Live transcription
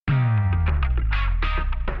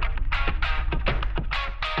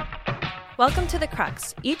Welcome to the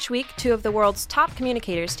Crux. Each week, two of the world's top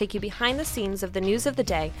communicators take you behind the scenes of the news of the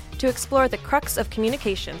day to explore the crux of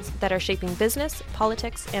communications that are shaping business,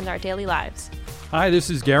 politics, and our daily lives. Hi, this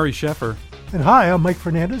is Gary Sheffer. And hi, I'm Mike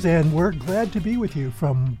Fernandez, and we're glad to be with you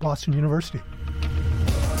from Boston University.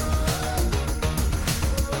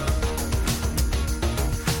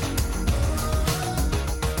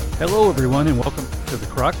 Hello, everyone, and welcome to the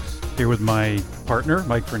Crux. Here with my partner,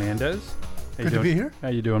 Mike Fernandez. Good to be here. How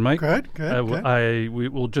you doing, Mike? Good. We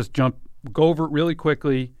will just go over it really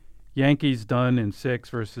quickly. Yankees done in 6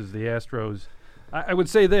 versus the Astros. I would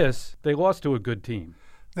say this: they lost to a good team.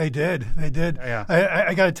 They did. Yeah.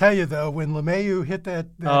 I got to tell you, though, when LeMahieu hit that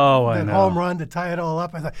home run to tie it all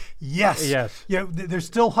up, I thought, yes. Yeah, there's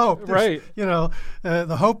still hope. Right.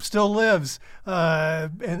 The hope still lives.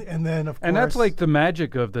 And then, of course. And that's like the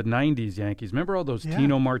magic of the 90s Yankees. Remember all those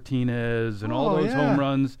Tino Martinez and all those home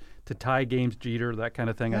runs to tie games, Jeter, that kind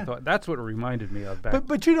of thing? Yeah. I thought that's what it reminded me of back.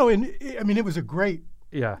 But it was a great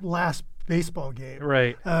last baseball game,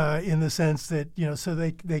 right? In the sense that so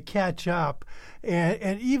they catch up,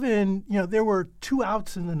 and even there were 2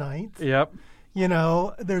 outs in the 9th. Yep.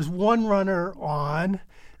 There's one runner on,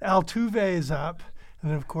 Altuve is up,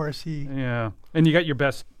 and then of course he. Yeah, and you got your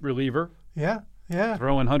best reliever. Yeah.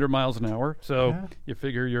 Throwing 100 miles an hour, so you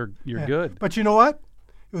figure you're good. But you know what?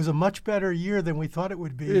 It was a much better year than we thought it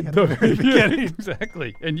would be at the very beginning.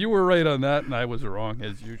 Exactly. And you were right on that, and I was wrong,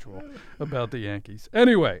 as usual, about the Yankees.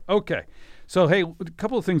 Anyway, okay. So, hey, a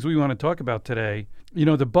couple of things we want to talk about today. The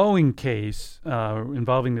Boeing case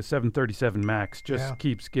involving the 737 MAX just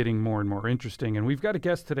keeps getting more and more interesting. And we've got a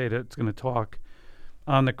guest today that's going to talk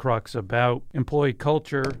on the Crux about employee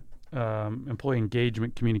culture, employee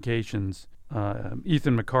engagement, communications,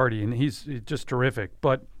 Ethan McCarty, and he's just terrific.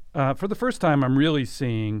 But for the first time, I'm really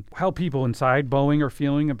seeing how people inside Boeing are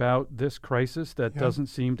feeling about this crisis that doesn't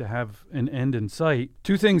seem to have an end in sight.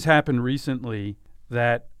 2 things happened recently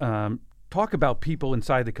that talk about people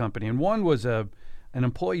inside the company. And one was an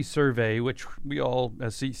employee survey, which we all,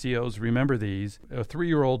 as CCOs, remember these, a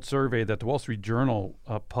 3-year-old survey that the Wall Street Journal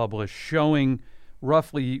published showing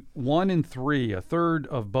roughly 1 in 3, a third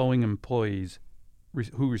of Boeing employees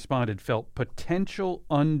who responded felt potential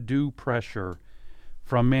undue pressure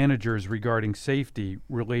from managers regarding safety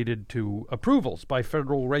related to approvals by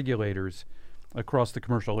federal regulators across the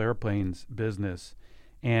commercial airplanes business,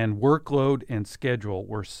 and workload and schedule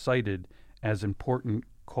were cited as important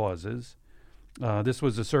causes. This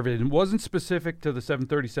was a survey that wasn't specific to the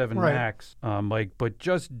 737 MAX, Mike, but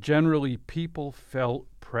just generally people felt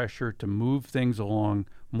pressure to move things along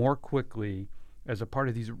more quickly as a part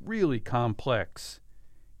of these really complex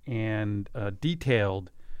and detailed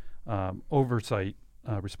oversight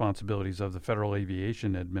responsibilities of the Federal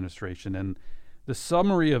Aviation Administration. And the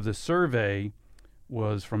summary of the survey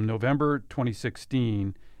was from November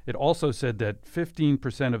 2016. It also said that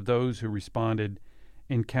 15% of those who responded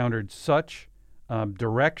encountered such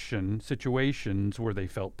situations where they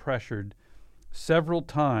felt pressured several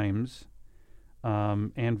times,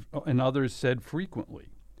 and others said frequently.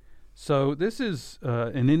 So this is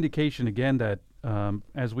an indication, again, that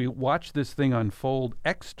as we watch this thing unfold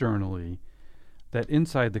externally, that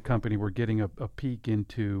inside the company we're getting a peek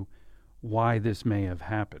into why this may have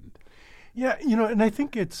happened. Yeah, and I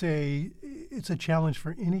think it's a challenge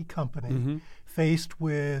for any company faced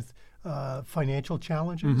with financial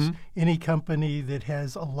challenges. Any company that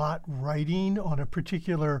has a lot riding on a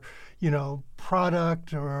particular,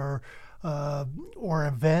 product or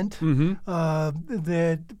event,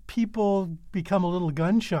 that people become a little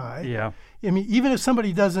gun shy. Yeah. I mean, even if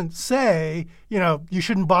somebody doesn't say, you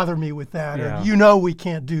shouldn't bother me with that, or we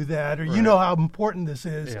can't do that, or how important this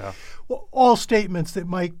is. Yeah. Well, all statements that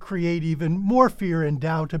might create even more fear and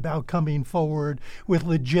doubt about coming forward with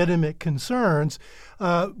legitimate concerns.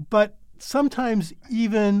 But sometimes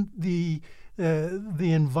even the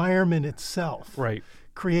environment itself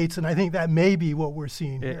creates, and I think that may be what we're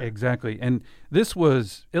seeing here. Exactly. And this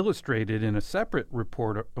was illustrated in a separate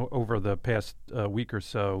report over the past week or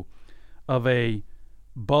so of a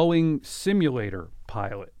Boeing simulator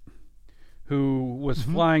pilot who was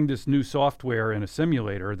flying this new software in a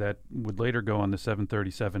simulator that would later go on the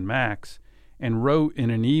 737 MAX, and wrote in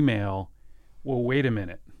an email, well, wait a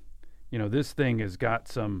minute, this thing has got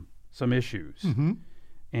some issues.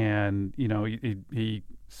 And, he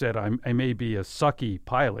said, I may be a sucky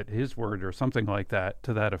pilot, his word, or something like that,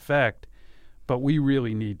 to that effect, but we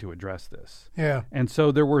really need to address this. Yeah. And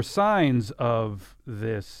so there were signs of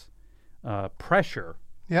this pressure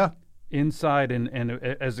inside and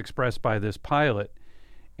as expressed by this pilot.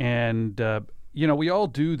 And, we all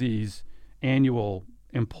do these annual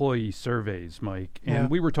employee surveys, Mike, and Yeah.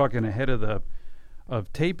 we were talking ahead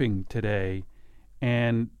of taping today,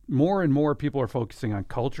 and more people are focusing on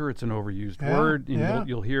culture. It's an overused Yeah, word, and yeah.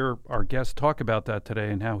 you'll hear our guest talk about that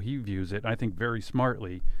today and how he views it, I think very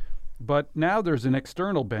smartly. But now there's an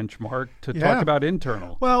external benchmark to Yeah. talk about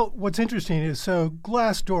internal. Well, what's interesting is so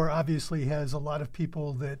Glassdoor obviously has a lot of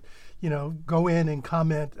people that, go in and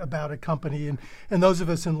comment about a company. And those of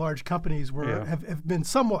us in large companies Yeah. have been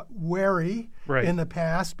somewhat wary Right. in the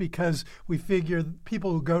past because we figure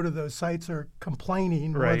people who go to those sites are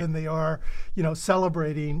complaining more Right. than they are,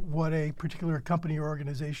 celebrating what a particular company or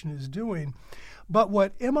organization is doing. But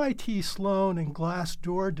what MIT Sloan and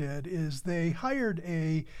Glassdoor did is they hired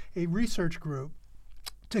a research group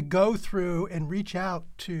to go through and reach out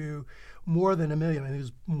to more than 1 million. I think it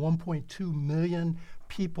was 1.2 million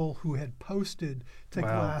people who had posted to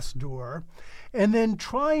Wow. Glassdoor, and then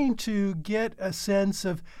trying to get a sense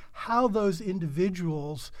of how those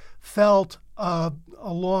individuals felt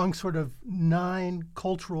along sort of 9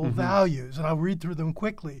 cultural values. And I'll read through them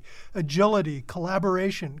quickly: agility,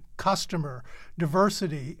 collaboration, customer,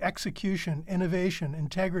 diversity, execution, innovation,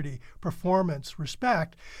 integrity, performance,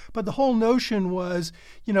 respect. But the whole notion was,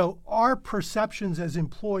 our perceptions as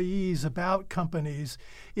employees about companies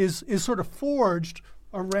is sort of forged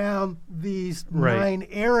around these Right. 9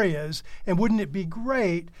 areas, and wouldn't it be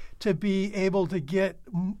great to be able to get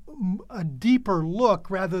a deeper look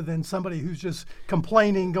rather than somebody who's just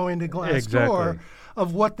complaining going to Glassdoor Exactly.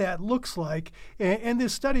 of what that looks like. And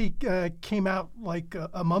this study came out like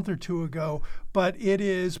a month or two ago, but it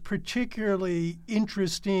is particularly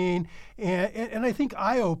interesting and I think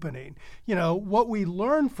eye-opening. What we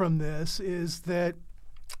learn from this is that,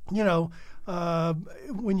 and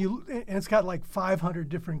it's got like 500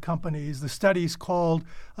 different companies. The study's called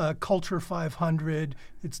Culture 500.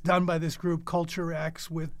 It's done by this group, Culture X,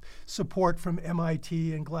 with support from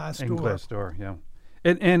MIT and Glassdoor. And Glassdoor, yeah.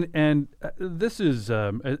 And this is,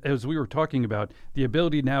 as we were talking about, the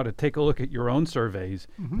ability now to take a look at your own surveys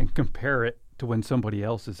and compare it to when somebody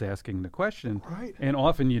else is asking the question. Right. And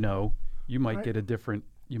often, you might Right. get a different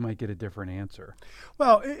answer.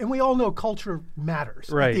 Well, and we all know culture matters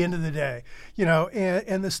Right. at the end of the day,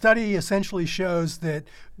 and the study essentially shows that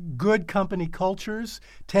good company cultures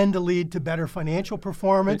tend to lead to better financial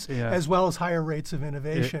performance Yeah. as well as higher rates of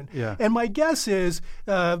innovation. Yeah. And my guess is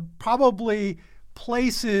probably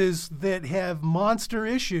places that have monster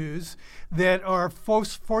issues that are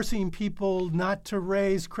forcing people not to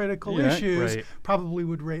raise critical Yeah, issues right. probably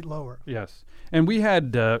would rate lower. Yes. And we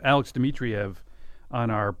had Alex Dmitriev on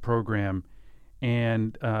our program,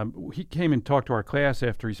 and he came and talked to our class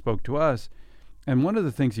after he spoke to us. And one of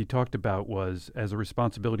the things he talked about was, as a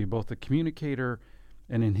responsibility, both the communicator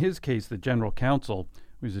and, in his case, the general counsel,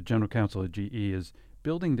 who's the general counsel at GE, is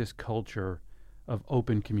building this culture of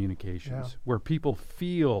open communications where people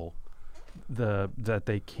feel that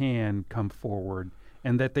they can come forward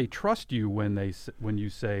and that they trust you when you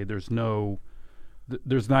say there's not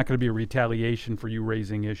going to be a retaliation for you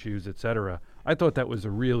raising issues, et cetera. I thought that was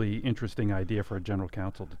a really interesting idea for a general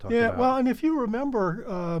counsel to talk about. Yeah, well, and if you remember,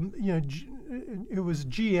 it was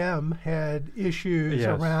GM had issues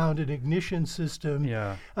Yes. around an ignition system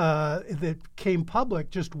that came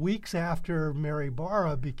public just weeks after Mary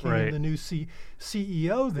Barra became Right. the new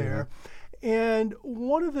CEO there. And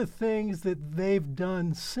one of the things that they've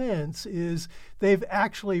done since is they've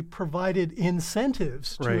actually provided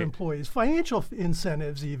incentives to Right. employees, financial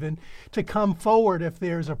incentives even, to come forward if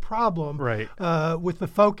there's a problem, Right. with the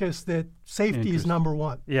focus that safety is Interesting. number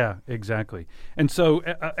one. Yeah, exactly. And so,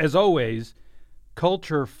 as always,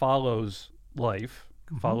 culture follows life,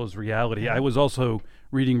 follows reality. I was also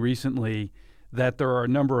reading recently that there are a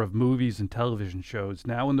number of movies and television shows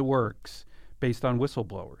now in the works based on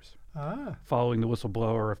whistleblowers. Following the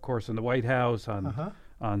whistleblower, of course, in the White House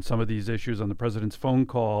on some of these issues, on the president's phone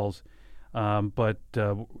calls, but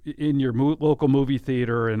in your local movie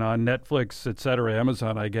theater and on Netflix, et cetera,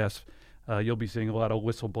 Amazon, I guess, you'll be seeing a lot of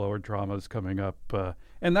whistleblower dramas coming up.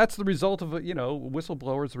 And that's the result of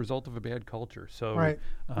whistleblower is the result of a bad culture. So, Right.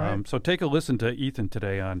 So take a listen to Ethan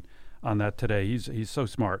today on that today. He's so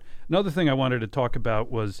smart. Another thing I wanted to talk about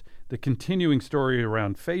was the continuing story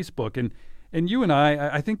around Facebook. And you and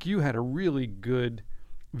I think you had a really good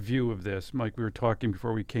view of this, Mike. We were talking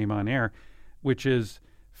before we came on air, which is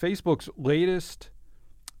Facebook's latest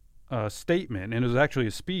statement, and it was actually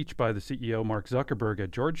a speech by the CEO, Mark Zuckerberg,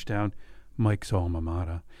 at Georgetown, Mike's alma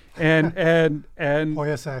mater, and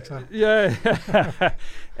Hoya Saxon. yeah,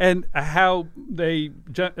 and how they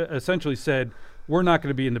essentially said, we're not going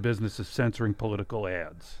to be in the business of censoring political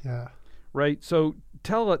ads. Yeah. Right. So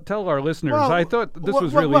tell our listeners. I thought this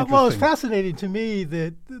was really interesting. Well, it's fascinating to me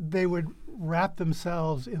that they would wrap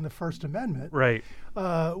themselves in the First Amendment. Right.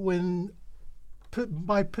 When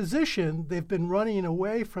by position, they've been running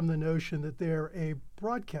away from the notion that they're a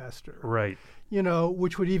broadcaster. Right.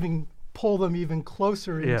 Which would even pull them even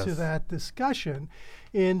closer into that discussion.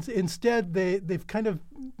 And instead, they've kind of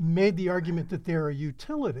made the argument that they're a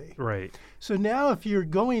utility. Right. So now if you're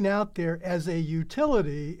going out there as a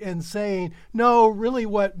utility and saying, no, really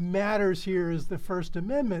what matters here is the First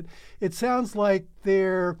Amendment, it sounds like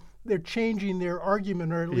they're changing their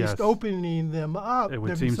argument, or at least opening them up,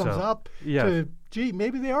 to, gee,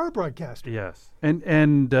 maybe they are a broadcaster. Yes.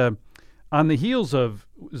 And on the heels of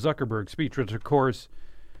Zuckerberg's speech, which of course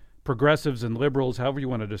progressives and liberals, however you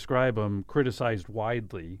want to describe them, criticized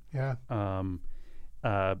widely. Yeah.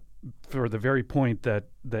 For the very point that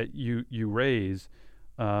you raise,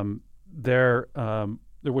 there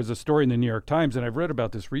was a story in the New York Times, and I've read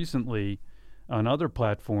about this recently on other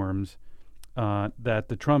platforms, that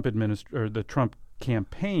the Trump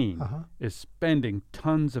campaign is spending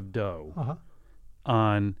tons of dough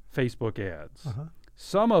on Facebook ads,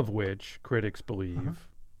 some of which critics believe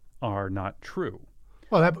are not true.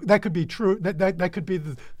 Well, that could be true. That could be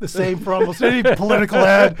the same for almost any political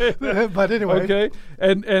ad. But anyway. Okay.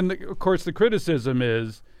 And of course, the criticism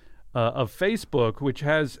is of Facebook, which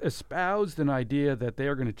has espoused an idea that they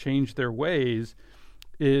are going to change their ways,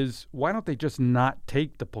 is why don't they just not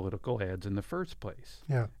take the political ads in the first place?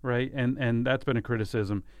 Yeah. Right? And that's been a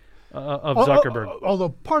criticism of Zuckerberg. Although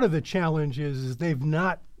part of the challenge is they've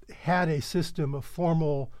not had a system of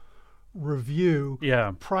formal review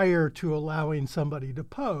prior to allowing somebody to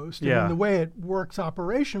post. And the way it works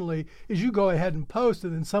operationally is you go ahead and post,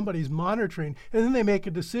 and then somebody's monitoring, and then they make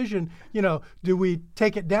a decision, do we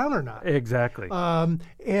take it down or not? Exactly.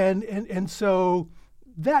 And so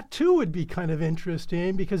that too would be kind of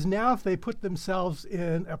interesting, because now if they put themselves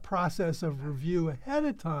in a process of review ahead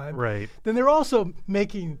of time, then they're also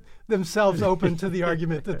making themselves open to the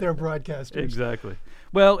argument that they're broadcasters. Exactly.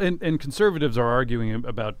 Well, and conservatives are arguing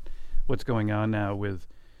about what's going on now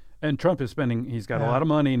and Trump is he's got a lot of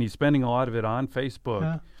money, and he's spending a lot of it on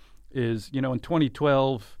Facebook. In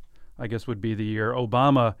 2012, I guess would be the year,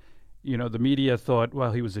 Obama, the media thought,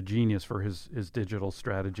 well, he was a genius for his digital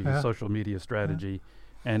strategy, his social media strategy.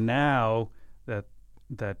 And now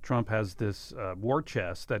that Trump has this war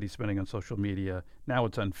chest that he's spending on social media, now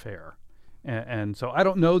it's unfair. And so I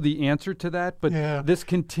don't know the answer to that, but this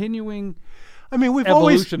continuing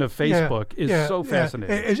evolution of Facebook is so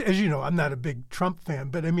fascinating. As you know, I'm not a big Trump fan,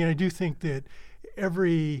 but I do think that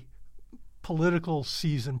every political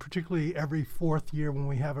season, particularly every fourth year when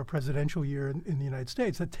we have a presidential year in the United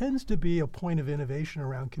States, that tends to be a point of innovation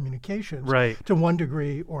around communications to one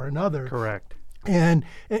degree or another. Correct. And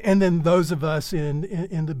then those of us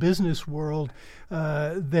in the business world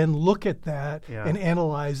then look at that and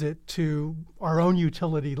analyze it to our own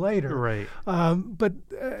utility later. Right.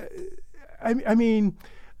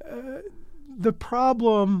 The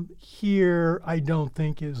problem here, I don't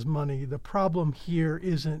think, is money. The problem here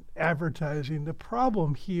isn't advertising. The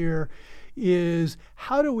problem here is,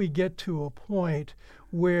 how do we get to a point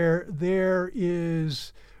where there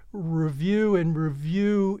is review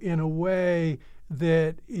in a way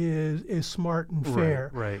that is smart and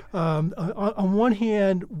fair. Right. On one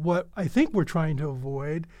hand, what I think we're trying to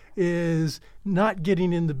avoid is not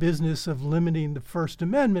getting in the business of limiting the First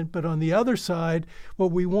Amendment, but on the other side,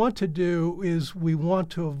 what we want to do is we want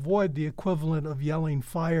to avoid the equivalent of yelling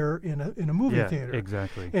fire in a movie theater.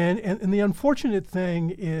 Exactly. And the unfortunate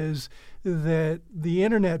thing is that the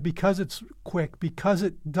internet, because it's quick, because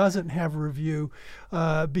it doesn't have review,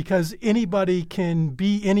 because anybody can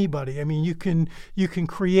be anybody. I mean, you can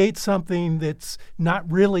create something that's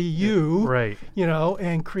not really you, right?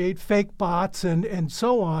 And create fake bots and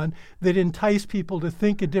so on that entice people to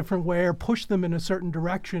think a different way or push them in a certain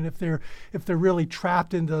direction if they're really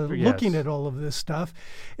trapped into looking at all of this stuff.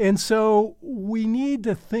 And so we need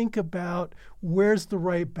to think about where's the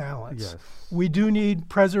right balance. Yes. We do need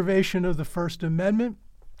preservation of the First Amendment,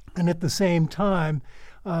 and at the same time,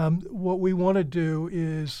 what we want to do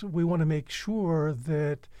is we want to make sure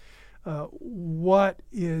that what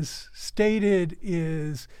is stated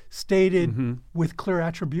with clear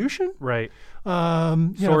attribution. Right.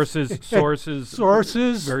 Sources.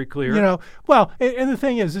 Very clear. Well, and the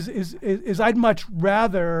thing is I'd much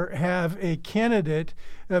rather have a candidate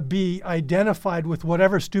be identified with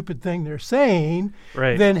whatever stupid thing they're saying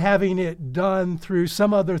than having it done through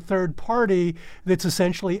some other third party that's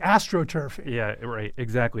essentially astroturfing. Yeah, right,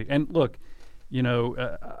 exactly. And look,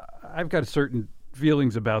 I've got certain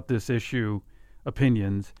feelings about this issue,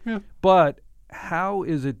 opinions, but how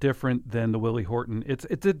is it different than the Willie Horton? It's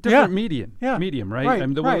a different medium, right? I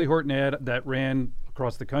mean, the Willie Horton ad that ran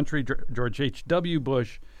across the country, George H.W.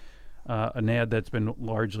 Bush, an ad that's been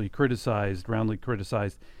largely criticized, roundly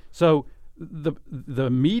criticized. So the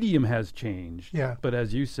medium has changed, but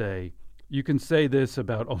as you say, you can say this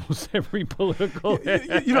about almost every political ad.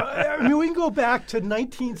 I mean, we can go back to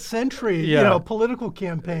 19th century, political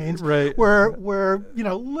campaigns, right, where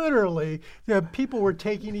literally people were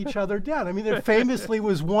taking each other down. I mean, there famously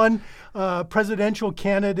was one presidential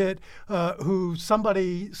candidate who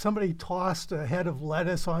somebody tossed a head of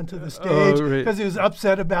lettuce onto the stage because he was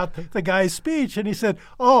upset about the guy's speech, and he said,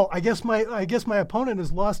 "Oh, I guess my opponent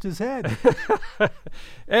has lost his head."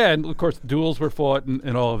 And of course, duels were fought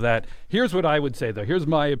and all of that. Here's what I would say, though. Here's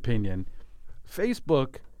my opinion.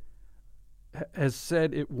 Facebook has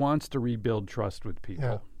said it wants to rebuild trust with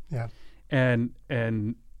people. Yeah.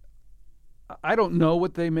 And I don't know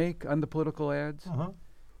what they make on the political ads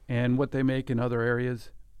and what they make in other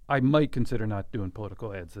areas. I might consider not doing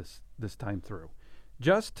political ads this time through,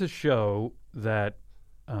 just to show that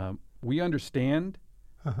we understand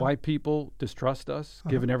why people distrust us,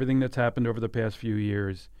 given everything that's happened over the past few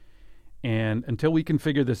years. And until we can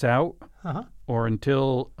figure this out, or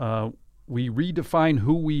until we redefine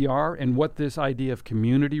who we are and what this idea of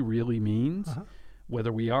community really means,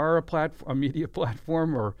 whether we are a media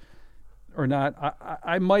platform or not,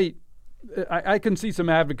 I can see some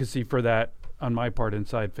advocacy for that on my part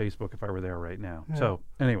inside Facebook if I were there right now. Yeah. So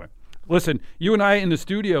anyway, listen, you and I in the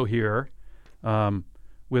studio here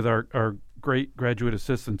with our great graduate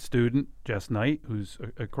assistant student, Jess Knight, who's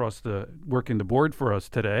working the board for us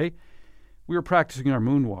today. We were practicing our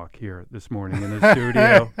moonwalk here this morning in the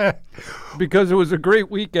studio because it was a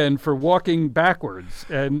great weekend for walking backwards.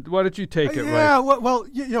 And why don't you take it? Yeah, well,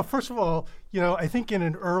 first of all, I think in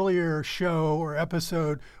an earlier show or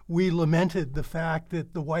episode, we lamented the fact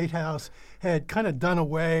that the White House had kind of done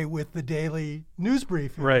away with the daily news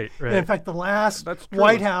briefing. Right. And in fact, the last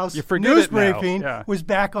White House news briefing was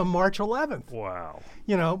back on March 11th. Wow.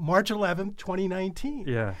 March 11th, 2019.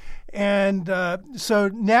 Yeah. And so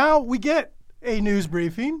now we get a news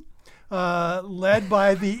briefing led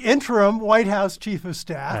by the interim White House chief of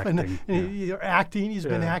staff. He's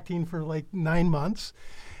been acting for like 9 months.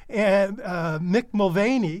 And Mick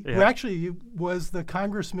Mulvaney, who actually was the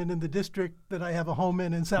congressman in the district that I have a home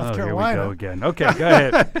in South Carolina. Here we go again. Okay, go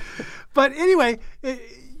ahead. But anyway,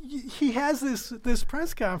 he has this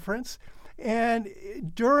press conference. And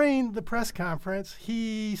during the press conference,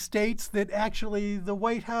 he states that actually the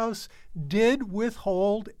White House did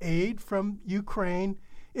withhold aid from Ukraine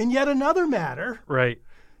in yet another matter. Right.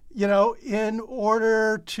 In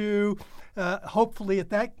order to hopefully at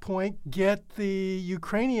that point get the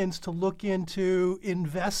Ukrainians to look into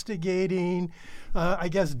investigating,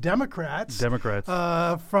 Democrats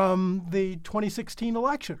from the 2016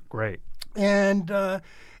 election. Great. And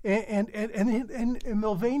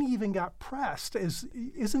Mulvaney even got pressed as,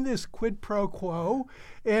 isn't this quid pro quo?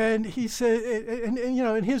 And he said,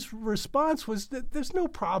 and his response was that there's no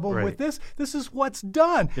problem with this. This is what's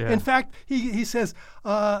done. Yeah. In fact, he says,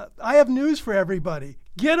 I have news for everybody.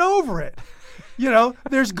 Get over it.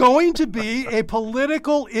 There's going to be a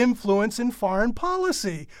political influence in foreign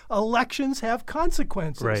policy. Elections have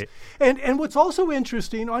consequences. Right. And what's also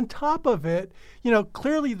interesting, on top of it,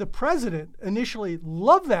 clearly the president initially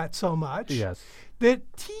loved that so much that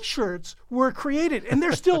T-shirts were created. And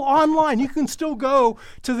they're still online. You can still go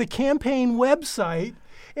to the campaign website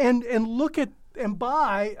and look at and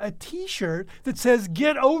buy a T-shirt that says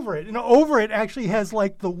 "Get over it." Over it actually has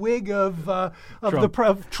like the wig of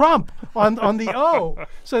Trump on the O.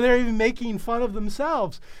 So they're even making fun of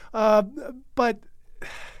themselves. But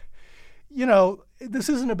this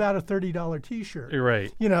isn't about a $30 T-shirt. You're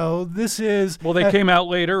right. This is. Well, they came out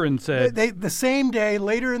later and said the same day,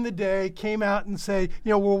 later in the day, came out and say,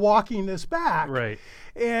 we're walking this back. Right.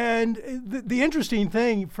 And the interesting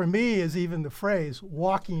thing for me is even the phrase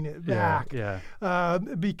 "walking it back,"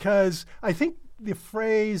 because I think the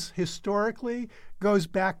phrase historically goes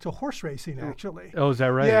back to horse racing. Actually, is that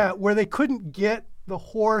right? Yeah, where they couldn't get the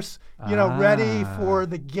horse, ready for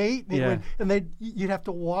the gate, and you'd have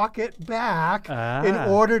to walk it back in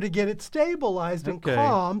order to get it stabilized and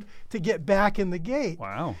calmed to get back in the gate.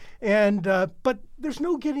 Wow. And but there's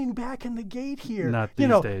no getting back in the gate here. Not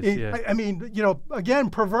these days. I mean,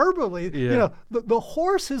 again, proverbially, the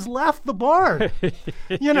horse has left the barn.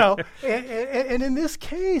 And in this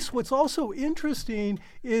case, what's also interesting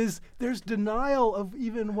is there's denial of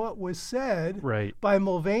even what was said by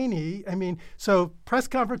Mulvaney. I mean, so press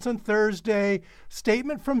conference on Thursday,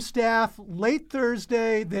 statement from staff late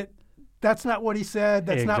Thursday that that's not what he said.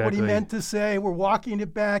 That's not what he Exactly. meant to say. We're walking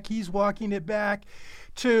it back. He's walking it back.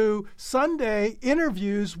 To Sunday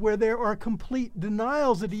interviews where there are complete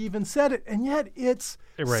denials that he even said it. And yet it's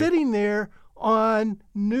Right. sitting there on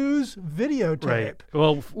news videotape. Right.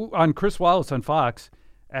 Well, on Chris Wallace on Fox,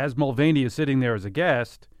 as Mulvaney is sitting there as a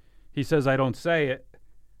guest, he says, "I don't say it.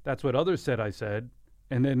 That's what others said I said."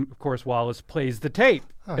 And then, of course, Wallace plays the tape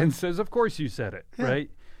and says, "Of course you said it,"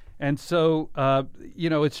 right? And so,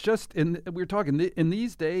 it's just, we're talking in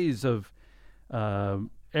these days of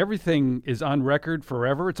everything is on record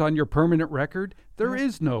forever. It's on your permanent record. There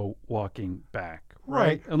is no walking back.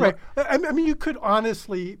 Right. Right. I mean, you could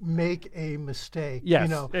honestly make a mistake.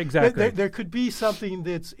 Yes, exactly. There could be something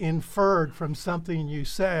that's inferred from something you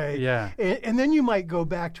say. Yeah. And then you might go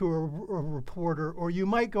back to a reporter, or you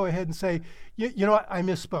might go ahead and say, you know what, I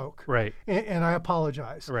misspoke. Right. And I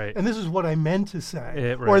apologize. Right. And this is what I meant to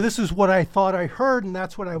say. Right. Or this is what I thought I heard, and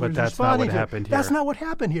that's what I was responding to. But that's not what happened here. That's not what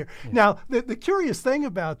happened here. Yeah. Now, the curious thing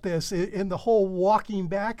about this, in the whole walking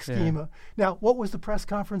back schema, now, what was the press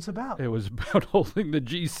conference about? It was about holding the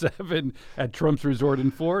G7 at Trump's resort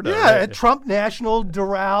in Florida. Yeah, right? at Trump National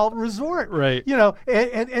Doral Resort. Right.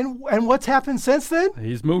 And what's happened since then?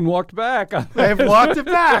 He's moonwalked back. They've walked it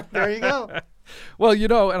back. There you go. Well,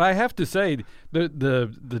 and I have to say,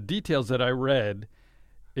 the details that I read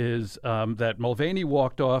is that Mulvaney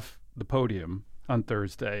walked off the podium on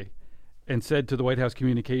Thursday and said to the White House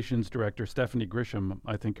Communications Director, Stephanie Grisham,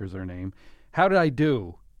 I think is her name, "How did I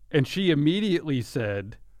do?" And she immediately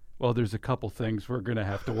said, "Well, there's a couple things we're going to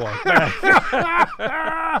have to walk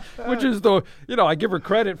back." Which is I give her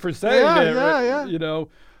credit for saying it,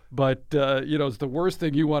 But, it's the worst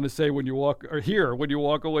thing you want to say when you walk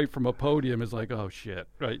away from a podium is like, oh, shit,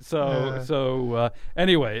 right?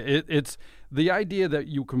 Anyway, it's the idea that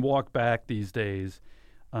you can walk back these days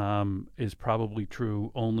is probably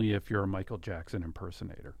true only if you're a Michael Jackson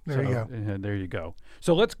impersonator. There you go. There you go.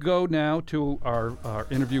 So let's go now to our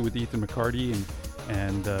interview with Ethan McCarty,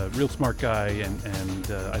 and real smart guy,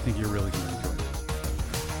 and I think you're really going to enjoy this.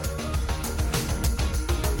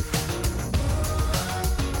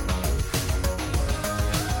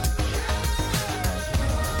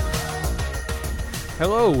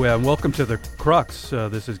 Hello, and welcome to the Crux.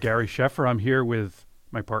 This is Gary Sheffer. I'm here with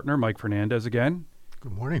my partner, Mike Fernandez, again.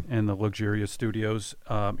 Good morning. In the luxurious studios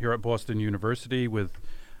here at Boston University with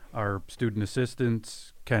our student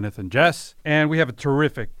assistants, Kenneth and Jess. And we have a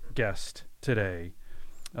terrific guest today.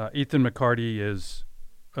 Ethan McCarty is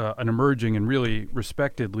an emerging and really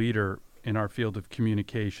respected leader in our field of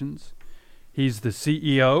communications. He's the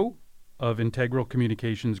CEO of Integral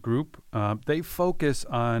Communications Group. They focus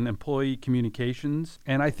on employee communications,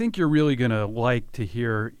 and I think you're really going to like to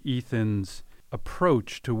hear Ethan's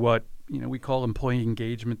approach to what we call employee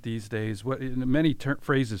engagement these days. Many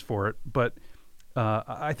phrases for it, but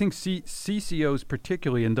I think CCOs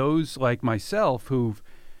particularly, and those like myself who've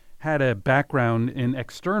had a background in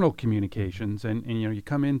external communications, and you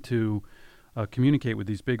come in to communicate with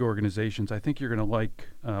these big organizations, I think you're going to like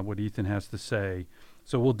what Ethan has to say.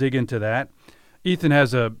 So we'll dig into that. Ethan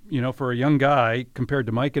has for a young guy compared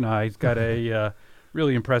to Mike and I, he's got a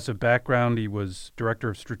really impressive background. He was director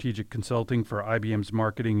of strategic consulting for IBM's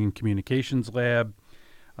Marketing and Communications Lab,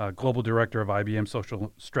 global director of IBM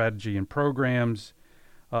Social Strategy and Programs,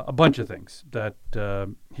 a bunch of things that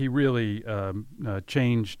he really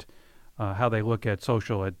changed how they look at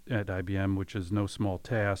social at IBM, which is no small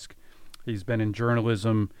task. He's been in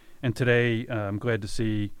journalism, and today I'm glad to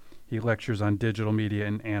see he lectures on digital media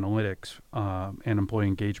and analytics and employee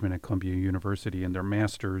engagement at Columbia University in their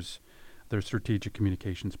master's, their strategic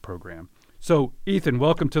communications program. So, Ethan,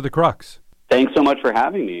 welcome to the Crux. Thanks so much for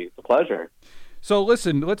having me. It's a pleasure. So,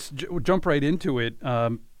 listen, let's jump right into it.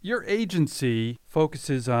 Your agency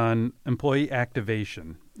focuses on employee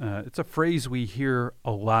activation. It's a phrase we hear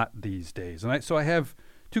a lot these days. And I have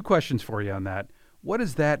two questions for you on that. What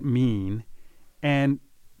does that mean? And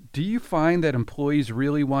do you find that employees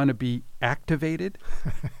really want to be activated?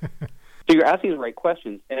 So you're asking the right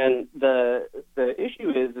questions. And the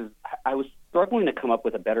issue is I was struggling to come up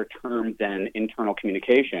with a better term than internal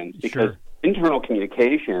communications, because internal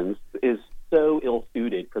communications is so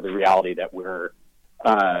ill-suited for the reality that we're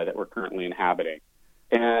currently inhabiting.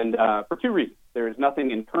 And for two reasons. There is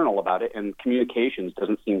nothing internal about it, and communications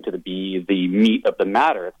doesn't seem to be the meat of the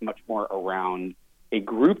matter. It's much more around a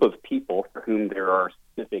group of people for whom there are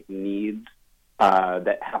specific needs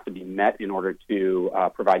that have to be met in order to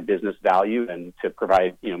provide business value and to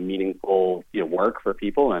provide meaningful work for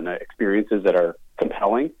people and experiences that are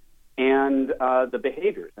compelling, and the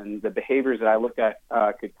behaviors. And the behaviors that I look at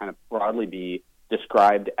could kind of broadly be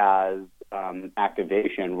described as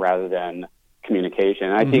activation rather than communication.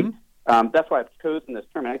 And I think that's why I've chosen this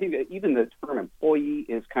term. And I think that even the term employee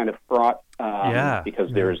is kind of fraught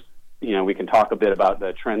because there's, we can talk a bit about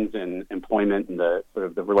the trends in employment and the sort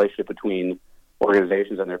of the relationship between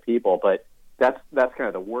organizations and their people, but that's kind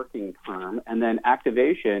of the working term. And then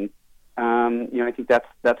activation, I think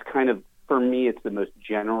that's kind of, for me, it's the most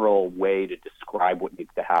general way to describe what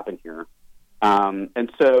needs to happen here.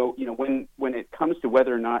 And so, when it comes to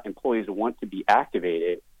whether or not employees want to be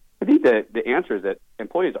activated, I think that the answer is that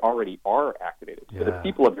employees already are activated. So the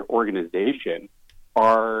people of your organization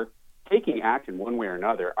are taking action one way or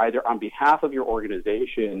another, either on behalf of your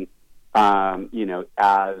organization, as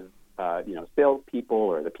salespeople,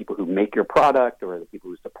 or the people who make your product, or the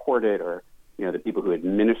people who support it, or the people who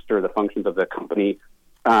administer the functions of the company,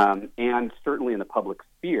 and certainly in the public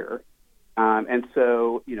sphere. And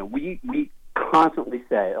so, we constantly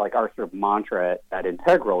say, like, our sort of mantra at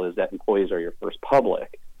Integral is that employees are your first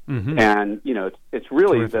public. Mm-hmm. And, it's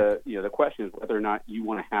really the question is whether or not you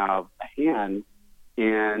want to have a hand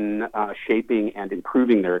in shaping and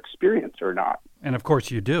improving their experience or not. And of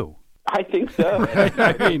course you do. I think so.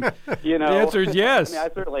 I mean, the answer is yes. I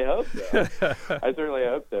certainly hope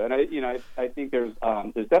so. And I think there's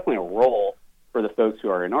definitely a role for the folks who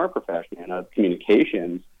are in our profession of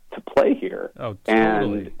communications to play here. Oh,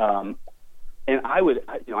 totally. And I would,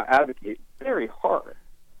 I advocate very hard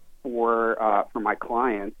for my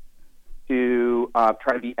clients to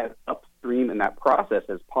try to be as upstream in that process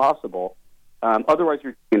as possible. Otherwise,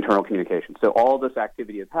 you're internal communication. So all this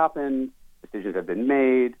activity has happened, decisions have been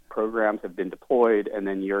made, programs have been deployed, and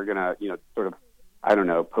then you're going to,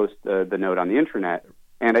 post the note on the internet.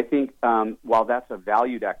 And I think while that's a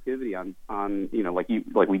valued activity on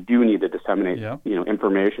we do need to disseminate,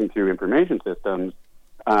 information through information systems.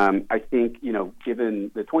 I think,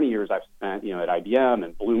 given the 20 years I've spent, at IBM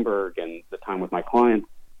and Bloomberg and the time with my clients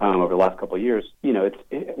over the last couple of years,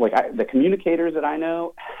 the communicators that I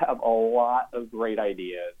know have a lot of great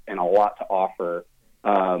ideas and a lot to offer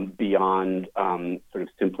beyond sort of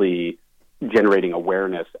simply generating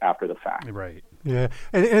awareness after the fact. Right. Yeah,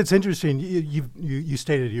 and it's interesting. You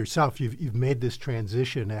stated yourself you've made this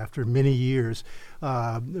transition after many years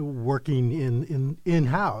working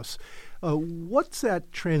in-house. What's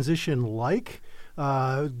that transition like?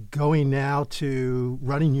 Going now to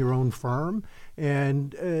running your own firm,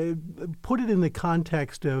 and put it in the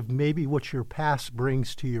context of maybe what your past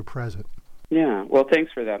brings to your present. Yeah, well,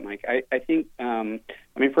 thanks for that, Mike. I think,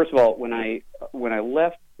 first of all, when I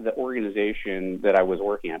left the organization that I was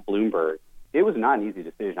working at, Bloomberg, it was not an easy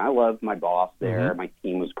decision. I loved my boss there. Mm-hmm. My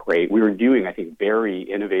team was great. We were doing, I think, very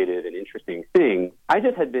innovative and interesting things. I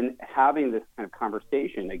just had been having this kind of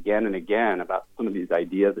conversation again and again about some of these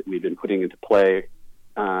ideas that we've been putting into play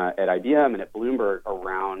at IBM and at Bloomberg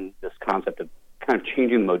around this concept of kind of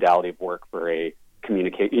changing the modality of work for a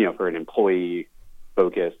for an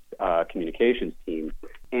employee-focused communications team.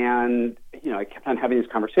 And, I kept on having these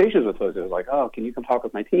conversations with folks. It was like, oh, can you come talk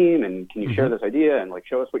with my team? And can you share this idea? And,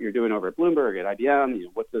 show us what you're doing over at Bloomberg, at IBM.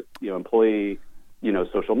 What's this, employee,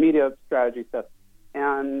 social media strategy stuff?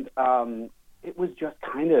 And it was just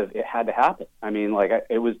it had to happen. I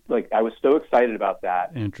was so excited about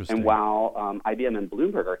that. Interesting. And while IBM and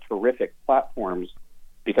Bloomberg are terrific platforms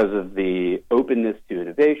because of the openness to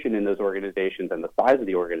innovation in those organizations and the size of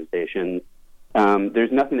the organization,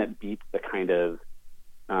 there's nothing that beats the kind of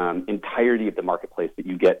entirety of the marketplace that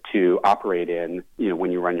you get to operate in,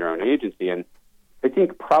 when you run your own agency. And I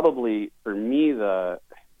think probably for me, the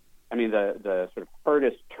sort of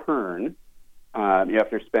hardest turn,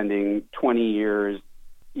 after spending 20 years,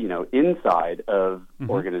 inside of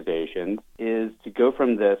organizations, is to go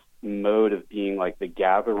from this mode of being like the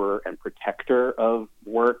gatherer and protector of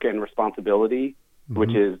work and responsibility,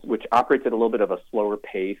 which operates at a little bit of a slower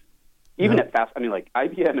pace. Even at fast,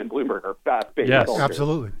 IBM and Bloomberg are fast-paced. Yes, cultures.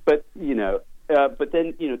 Absolutely. But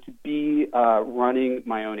then to be running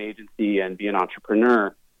my own agency and be an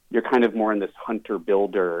entrepreneur, you're kind of more in this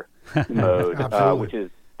hunter-builder mode, which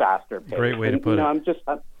is faster paced. Great way to put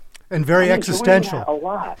it. And very existential. A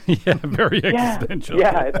lot. Yeah, very existential.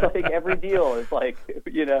 Yeah, it's like every deal is like,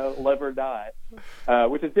 live or die,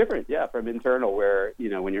 which is different, from internal, where,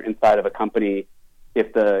 when you're inside of a company,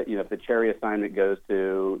 if the cherry assignment goes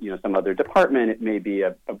to, some other department, it may be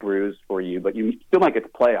a bruise for you, but you still might get to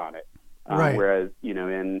play on it. Right. Whereas,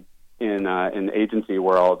 in the agency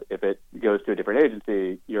world, if it goes to a different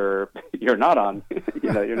agency, you're not on,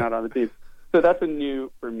 you're not on the team. So that's a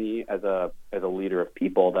new, for me as a leader of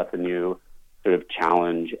people, that's a new sort of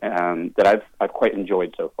challenge that I've quite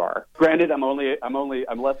enjoyed so far. Granted, I'm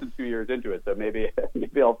less than 2 years into it, so maybe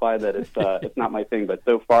I'll find that it's not my thing. But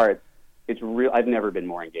so far, it's real. I've never been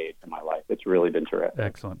more engaged in my life. It's really been terrific.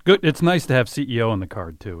 Excellent. Good. It's nice to have CEO on the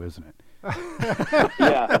card too, isn't it?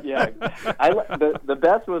 Yeah. The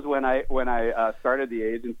best was when I started the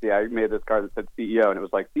agency. I made this card that said CEO, and it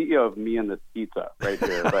was like CEO of me and this pizza right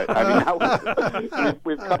here. But I mean, now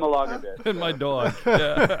we've come along a bit. And my dog.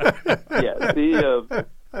 Yeah. Yeah, CEO of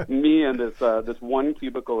me and this one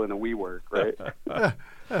cubicle in a WeWork, right?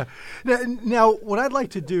 Now, what I'd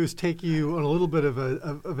like to do is take you on a little bit of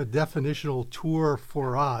a definitional tour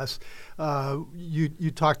for us.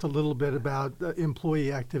 You talked a little bit about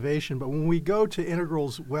employee activation, but when we go to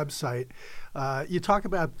Integral's website, you talk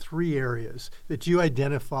about 3 areas that you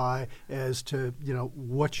identify as to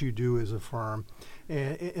what you do as a firm.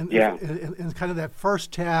 And kind of that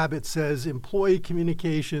first tab, it says employee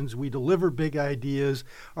communications. We deliver big ideas,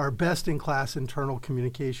 our best-in-class internal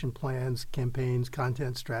communication plans, campaigns,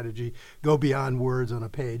 content strategy, go beyond words on a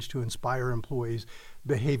page to inspire employees'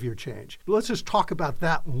 behavior change. Let's just talk about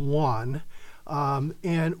that one.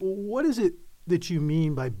 And what is it that you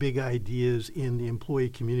mean by big ideas in the employee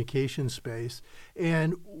communication space?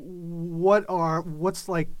 And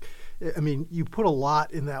you put a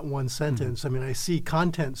lot in that one sentence. Mm-hmm. I mean, I see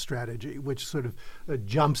content strategy, which sort of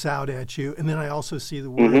jumps out at you. And then I also see the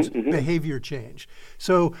words behavior change.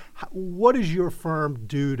 So what does your firm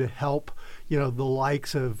do to help, the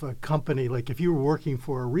likes of a company, like if you were working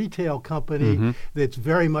for a retail company that's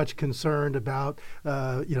very much concerned about,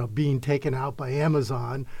 being taken out by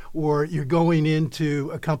Amazon, or you're going into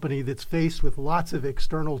a company that's faced with lots of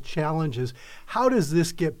external challenges, how does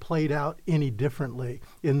this get played out any differently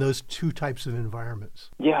in those 2 types of environments?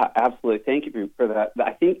 Yeah, absolutely. Thank you for that.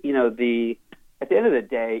 I think, at the end of the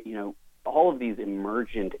day, all of these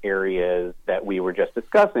emergent areas that we were just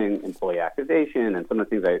discussing, employee activation, and some of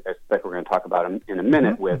the things I suspect we're going to talk about in a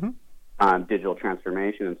minute with digital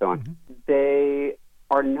transformation and so on, they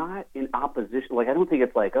are not in opposition. Like, I don't think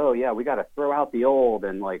it's like, oh, yeah, we got to throw out the old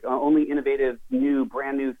and like only innovative,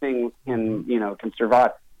 brand new things can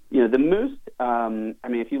survive. The most,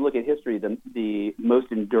 if you look at history, the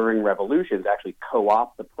most enduring revolutions actually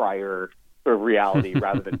co-opt the prior sort of reality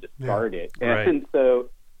rather than discard it. Right. And so,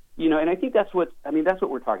 and I think that's what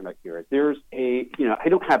we're talking about here. There's I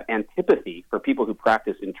don't have antipathy for people who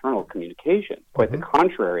practice internal communication. Quite the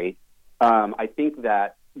contrary. I think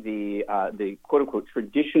that the quote unquote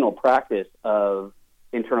traditional practice of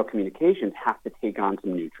internal communications have to take on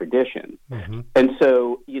some new traditions. And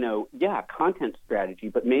so, content strategy,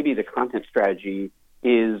 but maybe the content strategy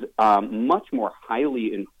is much more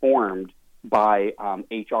highly informed by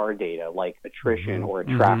HR data like attrition or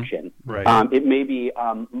attraction. Right. It may be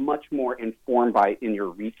much more informed by, in your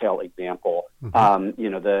retail example,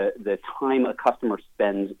 the time a customer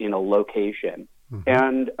spends in a location.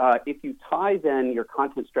 And if you tie then your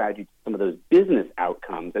content strategy to some of those business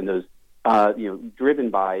outcomes and those driven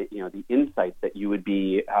by the insights that you would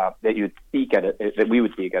be that you would seek that we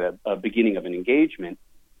would seek at a beginning of an engagement.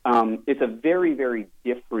 It's a very, very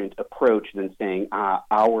different approach than saying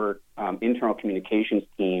our internal communications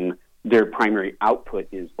team, their primary output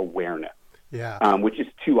is awareness, which is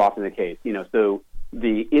too often the case. So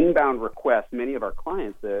the inbound requests, many of our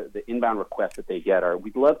clients, the inbound requests that they get are,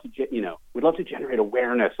 we'd love to generate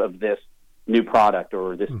awareness of this new product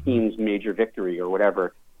or this team's major victory or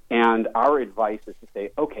whatever. And our advice is to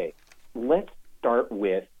say, okay, let's start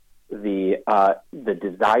with the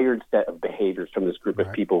desired set of behaviors from this group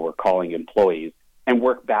of people we're calling employees and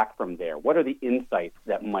work back from there. What are the insights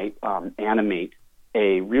that might animate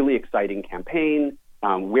a really exciting campaign?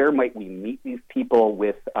 Where might we meet these people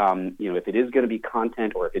with, if it is going to be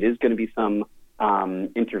content or if it is going to be some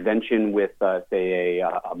intervention with, say,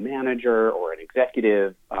 a manager or an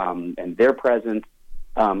executive and their presence?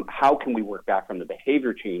 How can we work back from the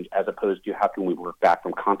behavior change as opposed to how can we work back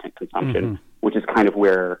from content consumption, which is kind of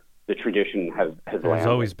where the tradition has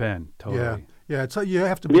always been. Totally. Yeah. So you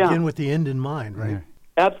have to begin with the end in mind, right? Yeah.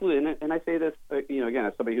 Absolutely. And I say this, again,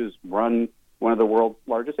 as somebody who's run one of the world's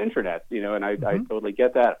largest intranets, and I totally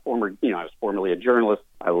get that. I was formerly a journalist.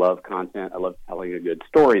 I love content. I love telling a good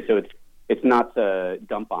story. So it's not to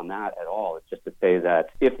dump on that at all. It's just to say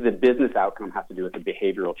that if the business outcome has to do with the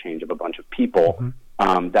behavioral change of a bunch of people,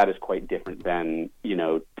 that is quite different than,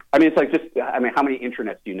 it's like how many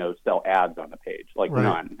intranets do you know sell ads on the page? Like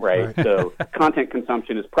none, right? So content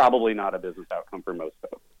consumption is probably not a business outcome for most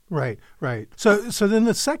folks. Right, right. So then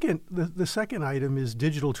the second item is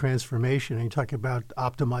digital transformation. And you talk about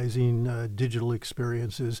optimizing digital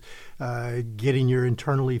experiences, getting your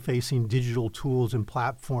internally facing digital tools and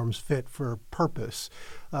platforms fit for purpose,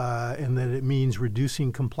 and that it means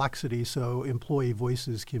reducing complexity so employee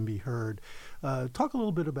voices can be heard. Talk a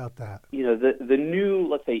little bit about that. The new,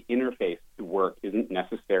 let's say, interface to work isn't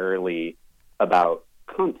necessarily about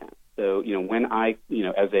content. So, when I,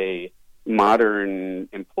 as a modern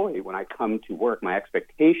employee, when I come to work, my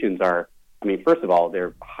expectations are, first of all,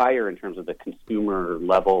 they're higher in terms of the consumer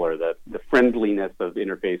level or the friendliness of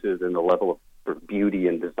interfaces and the level of sort of beauty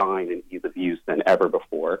and design and ease of use than ever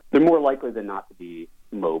before. They're more likely than not to be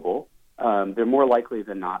mobile. They're more likely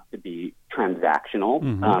than not to be transactional,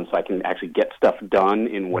 so I can actually get stuff done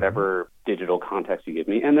in whatever digital context you give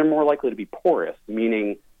me. And they're more likely to be porous,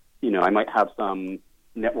 meaning, I might have some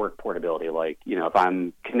network portability, like, if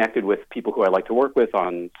I'm connected with people who I like to work with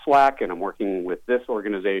on Slack and I'm working with this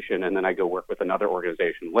organization and then I go work with another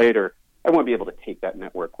organization later, I want to be able to take that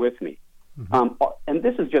network with me. And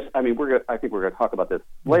this is just, I think we're going to talk about this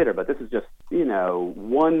later, but this is just,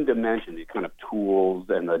 one dimension, the kind of tools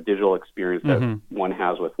and the digital experience that one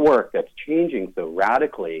has with work that's changing so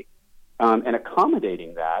radically. And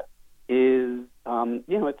accommodating that is,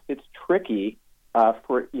 it's tricky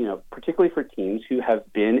for, particularly for teams who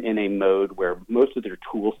have been in a mode where most of their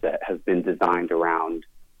tool set has been designed around,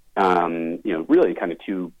 really kind of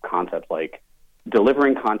two concepts, like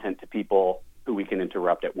delivering content to people who we can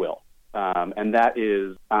interrupt at will. And that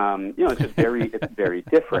is, it's just it's very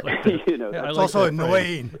different. It's also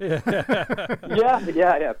annoying. Yeah.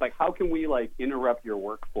 It's like, how can we interrupt your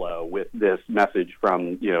workflow with this message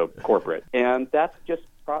from, corporate? And that's just,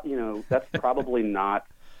 that's probably not,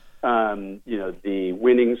 the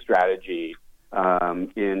winning strategy,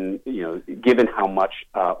 given how much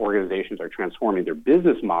organizations are transforming their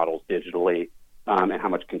business models digitally, and how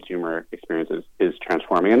much consumer experience is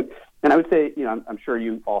transforming. And I would say, I'm sure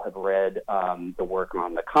you all have read the work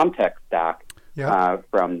on the context stack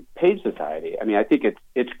from Page Society. I think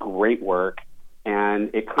it's great work,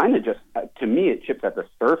 and it kind of just, to me, it chips at the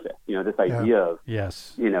surface. This idea of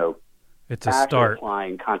it's a start.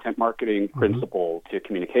 Applying content marketing principle to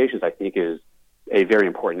communications, I think, is a very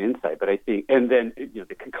important insight. But I think, and then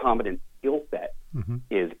the concomitant skill set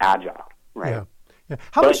is agile, right? Yeah.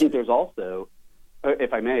 But I think there's also,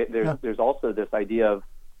 if I may, there's also this idea of,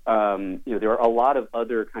 there are a lot of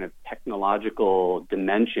other kind of technological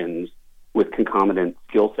dimensions with concomitant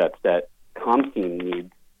skill sets that comms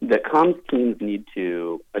teams need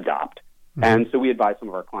to adopt. And so we advise some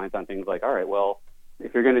of our clients on things like, all right, well,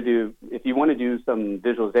 if you want to do some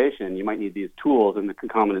visualization, you might need these tools, and the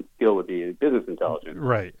concomitant skill would be business intelligence.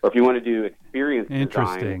 Right. Or if you want to do experience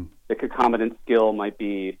design, the concomitant skill might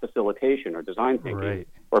be facilitation or design thinking. Right.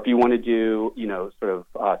 Or if you want to do, sort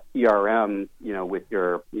of CRM, with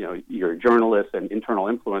your journalists and internal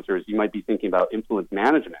influencers, you might be thinking about influence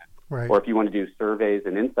management. Right. Or if you want to do surveys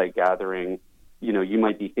and insight gathering, you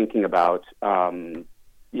might be thinking about,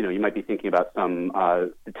 some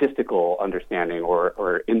statistical understanding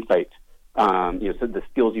or insight. So the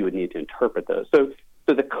skills you would need to interpret those. So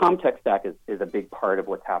the context stack is a big part of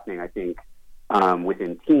what's happening, I think,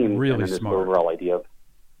 within teams, really and then this smart. overall idea of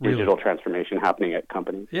digital transformation happening at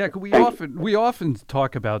companies. Yeah, we often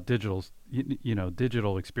talk about digital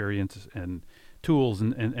experience and tools,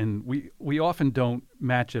 and we often don't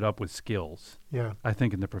match it up with skills. Yeah, I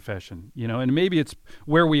think in the profession, and maybe it's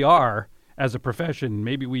where we are as a profession.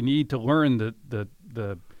 Maybe we need to learn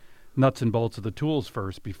the nuts and bolts of the tools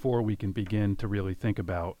first before we can begin to really think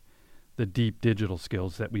about the deep digital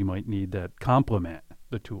skills that we might need that complement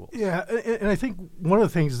the tools. Yeah, and I think one of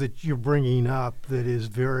the things that you're bringing up that is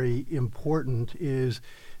very important is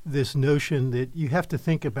this notion that you have to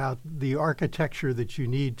think about the architecture that you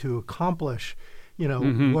need to accomplish,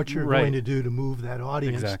 what you're going to do to move that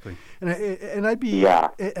audience. Exactly. And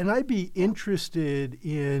I'd be interested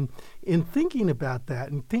in thinking about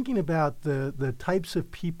that and thinking about the types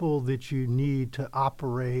of people that you need to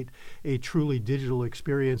operate a truly digital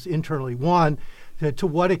experience internally. One, to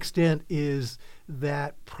what extent is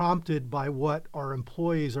that prompted by what our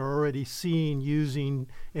employees are already seeing, using,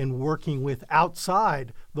 and working with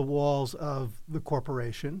outside the walls of the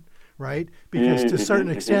corporation, right? Because to a certain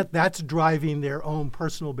extent, that's driving their own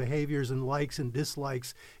personal behaviors and likes and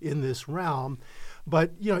dislikes in this realm.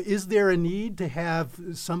 But, is there a need to have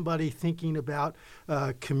somebody thinking about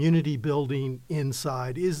community building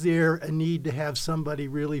inside? Is there a need to have somebody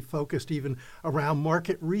really focused even around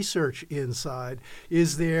market research inside?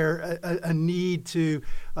 Is there a need to,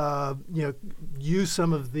 use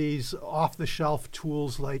some of these off-the-shelf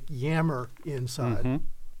tools like Yammer inside?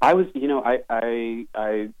 I was,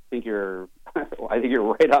 I think you're, I think you're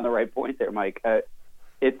right on the right point there, Mike.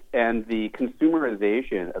 And the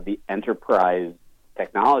consumerization of the enterprise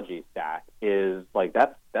technology stack is like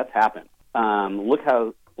that's happened. Look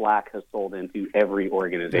how Slack has sold into every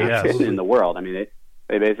organization in the world. I mean,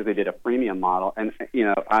 they basically did a freemium model, and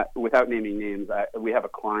without naming names, we have a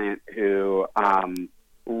client who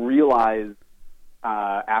realized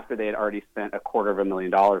after they had already spent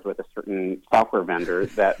 $250,000 with a certain software vendor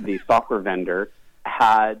that the software vendor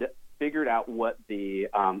had figured out what the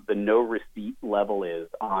no receipt level is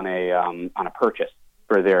on a purchase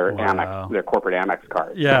for their Amex, their corporate Amex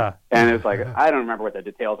card. Yeah, and it's like I don't remember what the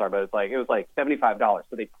details are, but it was like $75.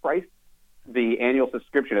 So they priced the annual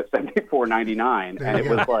subscription at $74.99, and it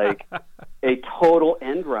was like a total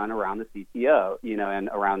end run around the CTO, and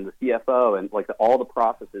around the CFO, and like all the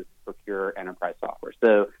processes to procure enterprise software.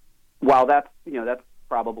 So while that's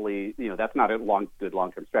probably that's not a good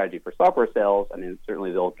long-term strategy for software sales. I mean,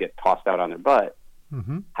 certainly they'll get tossed out on their butt.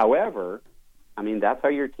 Mm-hmm. However, I mean, that's how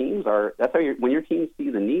your teams are. That's how when your teams see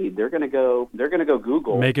the need, they're going to go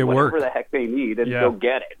Google, make it whatever work, the heck they need, and go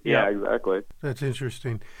get it. Yeah, exactly. That's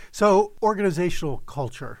interesting. So organizational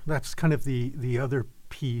culture, that's kind of the other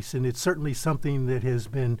piece, and it's certainly something that has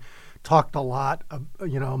been talked a lot,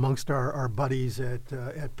 amongst our buddies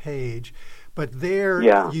at Page. But there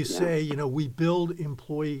you say, we build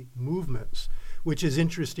employee movements, which is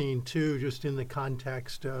interesting too, just in the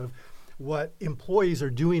context of what employees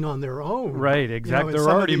are doing on their own. Right, exactly. They're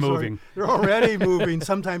already moving. They're already moving,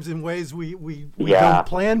 sometimes in ways we don't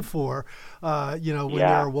plan for. When there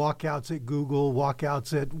are walkouts at Google,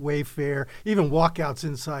 walkouts at Wayfair, even walkouts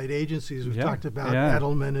inside agencies. We've talked about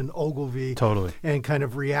Edelman and Ogilvy. Totally. And kind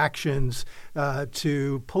of reactions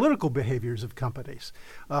to political behaviors of companies.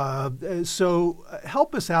 So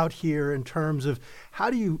help us out here in terms of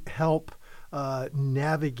how do you help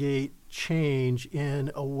navigate change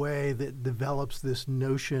in a way that develops this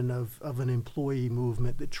notion of an employee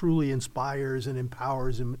movement that truly inspires and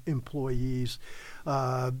empowers employees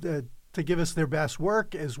to give us their best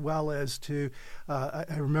work, as well as to, I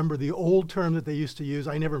remember the old term that they used to use,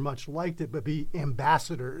 I never much liked it, but be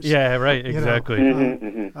ambassadors. Yeah, right, exactly.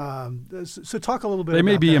 So talk a little bit about that. They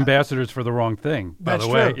may be that. ambassadors for the wrong thing, by the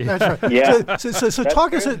way. That's right. Yeah. So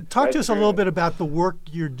talk to us a little bit about the work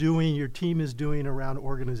you're doing, your team is doing around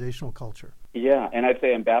organizational culture. Yeah, and I'd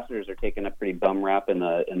say ambassadors are taking a pretty bum rap in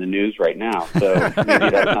the news right now. So maybe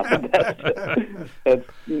that's not the best.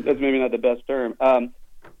 That's maybe not the best term.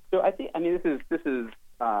 So I mean, this is.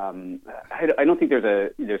 I don't think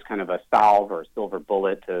there's kind of a salve or a silver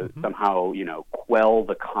bullet to somehow quell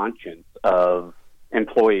the conscience of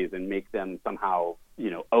employees and make them somehow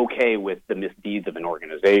okay with the misdeeds of an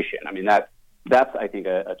organization. I mean that's I think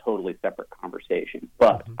a totally separate conversation.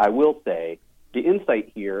 But I will say the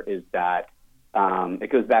insight here is that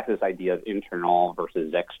it goes back to this idea of internal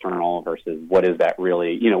versus external versus what is that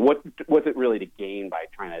really? What's it really to gain by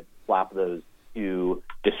trying to slap those two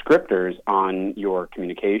descriptors on your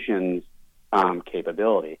communications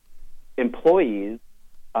capability? Employees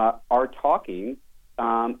are talking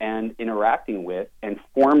and interacting with and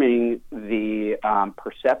forming the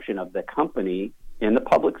perception of the company in the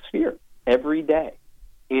public sphere every day.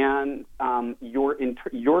 And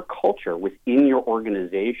your culture within your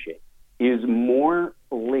organization is more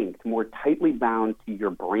linked, more tightly bound to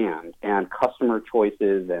your brand and customer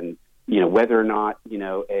choices and whether or not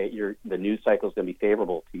the news cycle is going to be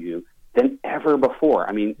favorable to you than ever before.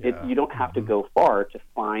 I mean, you don't have to go far to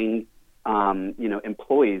find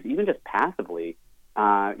employees, even just passively,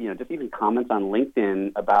 just even comments on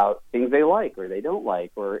LinkedIn about things they like or they don't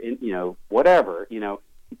like or whatever. To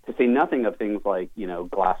say nothing of things like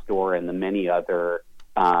Glassdoor and the many other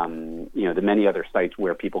sites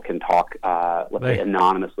where people can talk, let's say,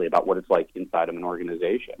 anonymously about what it's like inside of an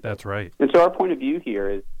organization. That's right. And so our point of view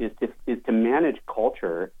here is to manage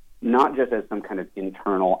culture not just as some kind of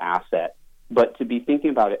internal asset, but to be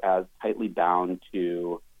thinking about it as tightly bound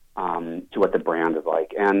to what the brand is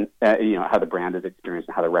like, and how the brand is experienced,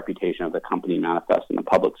 and how the reputation of the company manifests in the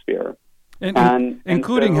public sphere, and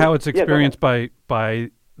including how it's experienced by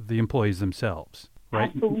the employees themselves. Right?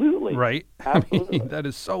 Absolutely. Right. Absolutely. I mean, that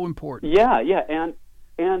is so important. Yeah,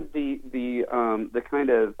 and the kind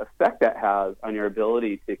of effect that has on your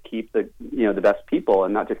ability to keep the best people,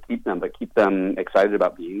 and not just keep them, but keep them excited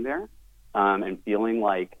about being there, and feeling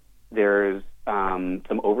like there's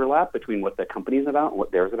some overlap between what the company's about and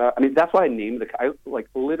what theirs about. I mean, that's why I named I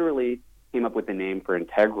literally came up with the name for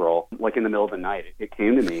Integral, like in the middle of the night. It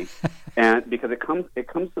came to me, and because it comes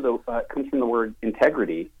from the word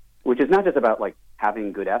integrity, which is not just about like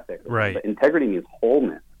having good ethics, right? But integrity means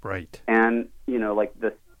wholeness, right? And like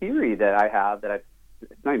the theory that I have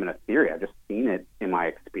it's not even a theory. I've just seen it in my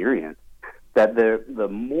experience, that the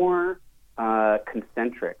more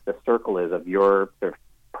concentric the circle is of your sort of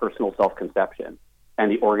personal self-conception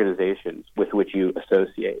and the organizations with which you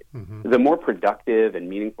associate, the more productive and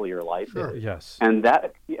meaningful your life is. Yes. And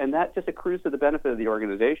that just accrues to the benefit of the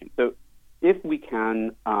organization. So if we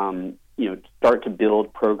can, start to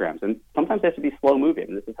build programs, and sometimes they have to be slow-moving,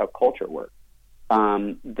 and this is how culture works,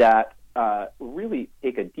 that really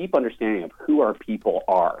take a deep understanding of who our people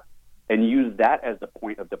are and use that as the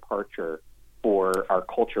point of departure for our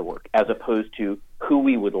culture work, as opposed to who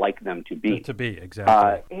we would like them to be.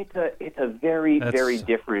 Exactly. It's a very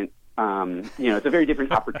different. It's a very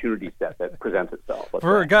different opportunity set that presents itself.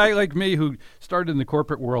 For a guy like me who started in the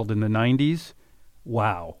corporate world in the 90s,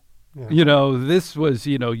 wow. Yeah. This was,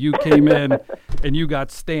 you came in and you got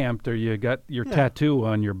stamped, or you got your tattoo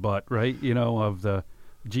on your butt, right? Of the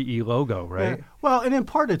GE logo, right? Yeah. Well, and in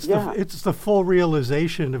part, it's the full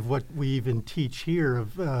realization of what we even teach here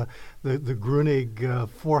of the Grunig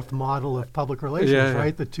fourth model of public relations,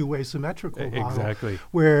 right? The two-way symmetrical model, exactly,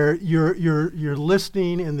 where you're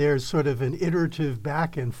listening and there's sort of an iterative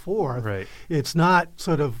back and forth. Right. It's not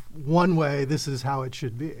sort of one way. This is how it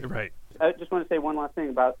should be. Right. I just want to say one last thing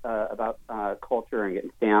about culture and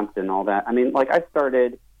getting stamped and all that. I mean, like, I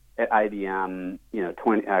started at IBM,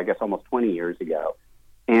 almost 20 years ago.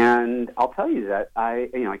 And I'll tell you that I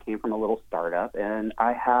came from a little startup, and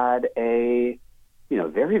I had a,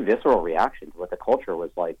 very visceral reaction to what the culture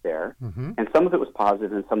was like there. And some of it was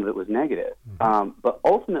positive and some of it was negative. But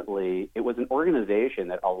ultimately, it was an organization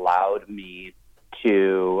that allowed me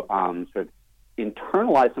to sort of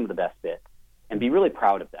internalize some of the best bits and be really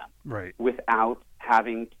proud of them, right, without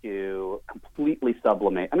having to completely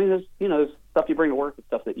sublimate. I mean, there's stuff you bring to work and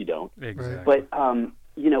stuff that you don't. Exactly. But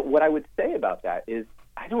what I would say about that is,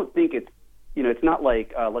 I don't think it's not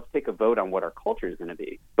like let's take a vote on what our culture is going to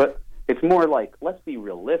be, but it's more like, let's be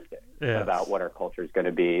realistic about what our culture is going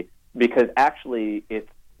to be, because actually it's,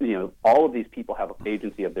 all of these people have an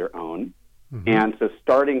agency of their own. And so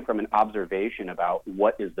starting from an observation about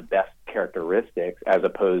what is the best characteristics, as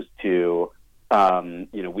opposed to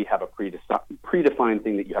we have a predefined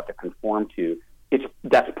thing that you have to conform to.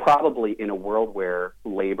 That's probably, in a world where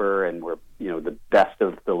labor and where the best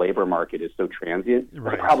of the labor market is so transient,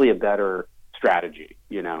 right, probably a better strategy.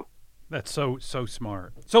 That's so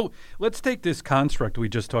smart. So let's take this construct we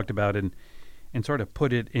just talked about and sort of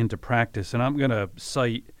put it into practice. And I'm going to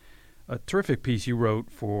cite a terrific piece you wrote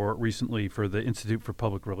recently for the Institute for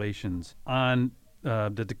Public Relations on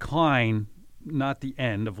the decline, not the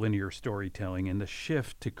end, of linear storytelling and the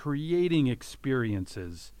shift to creating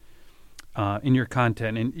experiences in your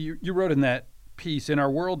content. And you wrote in that piece, in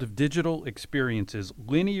our world of digital experiences,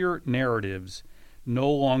 linear narratives no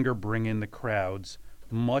longer bring in the crowds,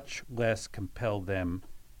 much less compel them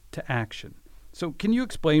to action. So can you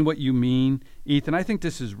explain what you mean, Ethan? I think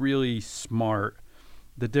this is really smart,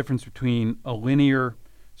 the difference between a linear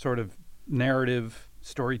sort of narrative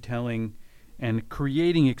storytelling and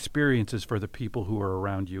creating experiences for the people who are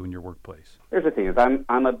around you in your workplace. Here's the thing: is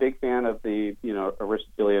I'm a big fan of the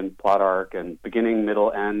Aristotelian plot arc and beginning,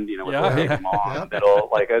 middle, end. With the long middle.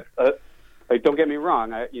 Like, don't get me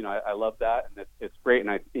wrong. I love that, and it's great.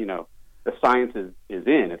 And the science is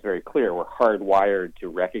in. It's very clear. We're hardwired to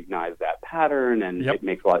recognize that pattern, and it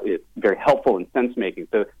makes it's very helpful in sense making.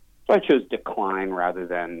 So I chose decline rather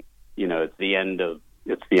than it's the end of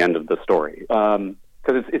the story.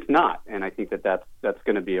 Because it's not, and I think that's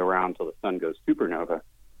going to be around till the sun goes supernova.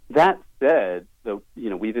 That said,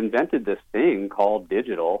 we've invented this thing called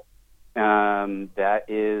digital that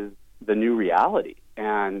is the new reality.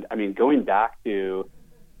 And I mean, going back to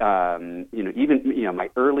even my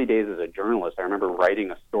early days as a journalist, I remember writing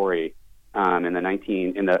a story in the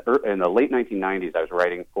late 1990s. I was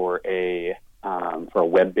writing for a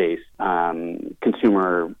web-based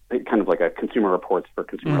consumer, kind of like a Consumer Reports for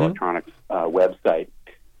consumer electronics website.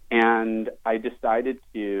 And I decided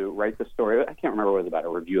to write the story. I can't remember what it was about, a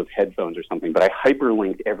review of headphones or something, but I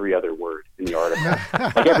hyperlinked every other word in the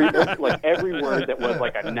article. every word that was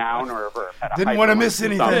like a noun or a verb. Didn't want to miss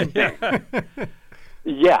anything.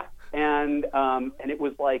 Yeah. And it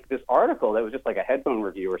was like this article that was just like a headphone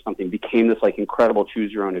review or something became this like incredible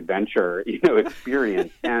choose your own adventure,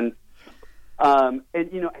 experience. And I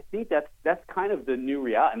think that's kind of the new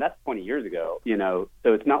reality, and that's 20 years ago, so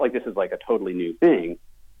it's not like this is like a totally new thing.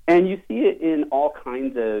 And you see it in all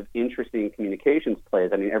kinds of interesting communications plays.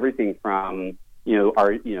 I mean, everything from,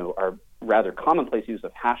 our rather commonplace use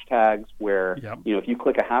of hashtags where, if you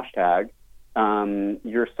click a hashtag,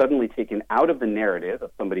 you're suddenly taken out of the narrative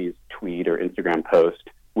of somebody's tweet or Instagram post,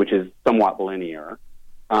 which is somewhat linear,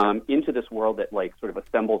 into this world that like sort of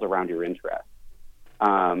assembles around your interests.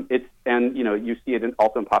 You see it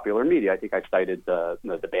also in popular media. I think I cited the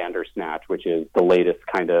Bandersnatch, which is the latest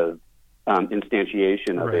kind of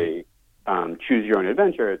instantiation of a choose your own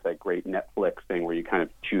adventure. It's a great Netflix thing where you kind of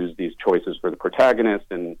choose these choices for the protagonist,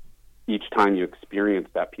 and each time you experience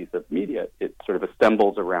that piece of media, it sort of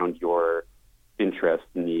assembles around your interests,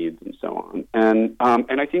 needs, and so on. And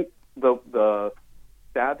I think the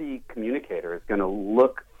savvy communicator is going to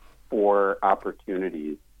look for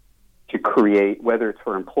opportunities to create, whether it's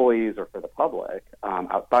for employees or for the public,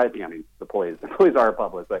 outside, the employees are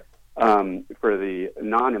public, but for the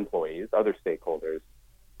non-employees, other stakeholders,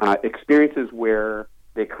 experiences where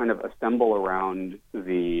they kind of assemble around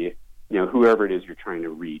the, whoever it is you're trying to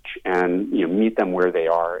reach, and meet them where they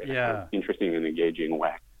are in an interesting and engaging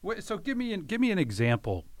way. So give me an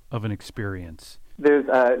example of an experience. There's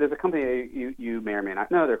a company you may or may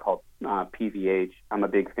not know. They're called PVH. I'm a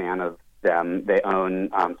big fan of them. They own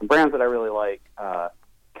some brands that I really like,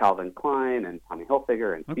 Calvin Klein and Tommy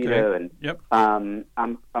Hilfiger and Speedo. And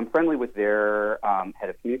I'm friendly with their head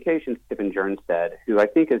of communications, Tiffin Jernstead, who I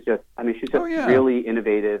think is just, she's just really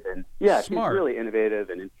innovative and smart. She's really innovative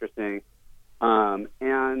and interesting.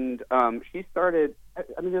 She started,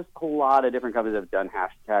 there's a lot of different companies that have done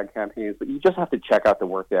hashtag campaigns, but you just have to check out the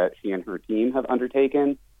work that she and her team have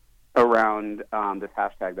undertaken around this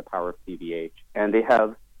hashtag, the power of PVH. And they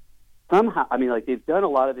have somehow, they've done a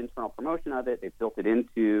lot of internal promotion of it. They've built it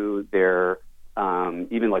into their,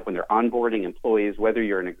 even like when they're onboarding employees, whether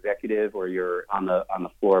you're an executive or you're on the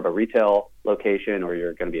floor of a retail location or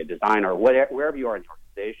you're going to be a designer, wherever you are in the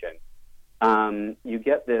organization, you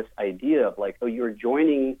get this idea of like, you're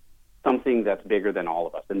joining something that's bigger than all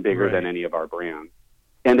of us and bigger than any of our brands.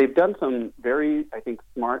 And they've done some very, I think,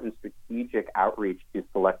 smart and strategic outreach to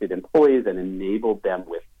selected employees and enabled them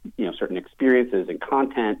with, certain experiences and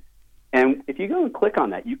content. And if you go and click on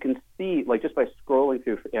that, you can see, like, just by scrolling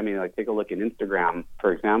through, take a look at Instagram,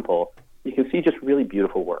 for example, you can see just really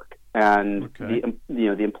beautiful work. And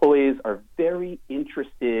the employees are very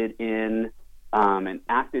interested in and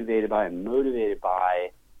activated by and motivated by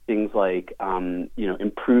things like,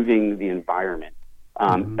 improving the environment,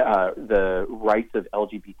 the rights of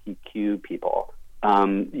LGBTQ people,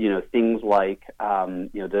 things like,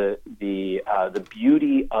 the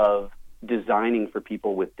beauty of designing for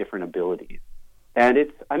people with different abilities. And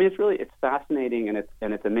it's fascinating and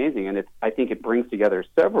it's amazing. And I think it brings together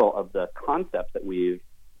several of the concepts that we've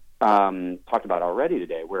talked about already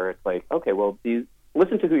today, where it's like, okay, well,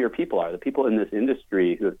 listen to who your people are. The people in this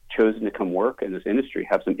industry who have chosen to come work in this industry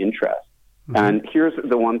have some interests. And here's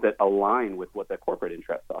the ones that align with what the corporate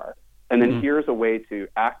interests are. And then here's a way to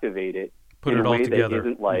activate it Put in it a all way together. that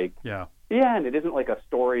isn't like, and it isn't like a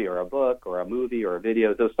story or a book or a movie or a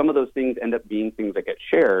video. Some of those things end up being things that get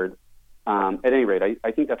shared. At any rate,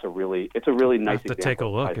 I think it's a really nice example. To take a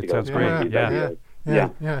look. It sounds great. great.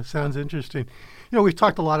 Yeah, sounds interesting. We've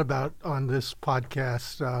talked a lot about on this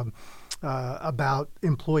podcast about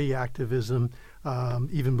employee activism,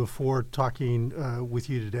 even before talking with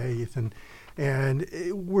you today, Ethan. And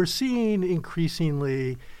we're seeing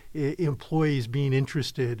increasingly employees being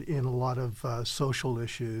interested in a lot of social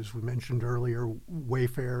issues. We mentioned earlier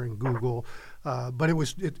Wayfair and Google, but it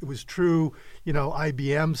was true,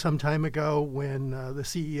 IBM some time ago when the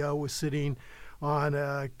CEO was sitting on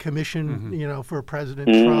a commission, for President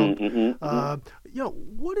Trump.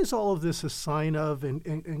 What is all of this a sign of,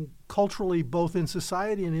 and culturally, both in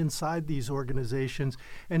society and inside these organizations?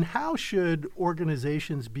 And how should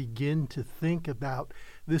organizations begin to think about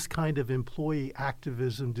this kind of employee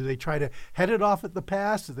activism? Do they try to head it off at the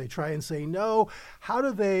pass? Do they try and say no? How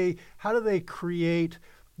do they create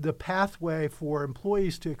the pathway for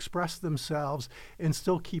employees to express themselves and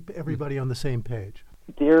still keep everybody on the same page?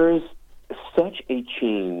 There's such a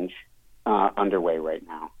change underway right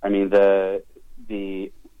now.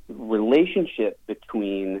 The relationship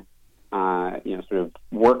between sort of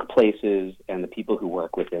workplaces and the people who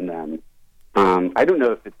work within them. I don't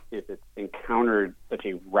know if it's encountered such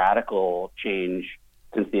a radical change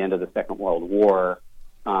since the end of the Second World War,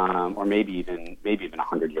 or maybe even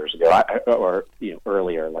 100 years ago, or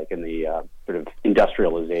earlier, like in the sort of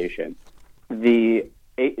industrialization. The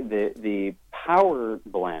power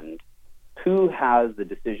blend, who has the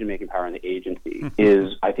decision-making power in the agency,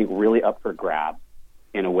 is, I think, really up for grabs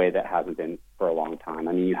in a way that hasn't been for a long time.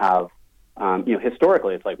 You have,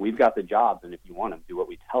 historically, it's like, we've got the jobs, and if you want them, do what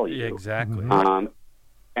we tell you. Yeah, exactly.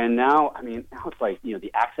 And now it's like,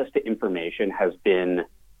 the access to information has been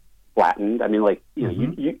flattened.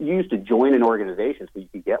 You used to join an organization so you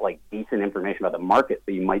could get, like, decent information about the market,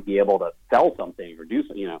 so you might be able to sell something or do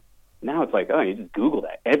something, Now it's like, oh, you just Google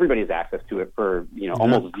that. Everybody has access to it for,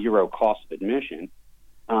 almost zero cost of admission.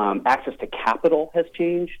 Access to capital has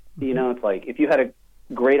changed. It's like if you had a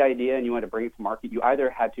great idea and you wanted to bring it to market, you either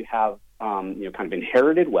had to have, kind of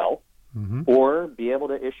inherited wealth or be able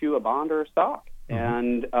to issue a bond or a stock.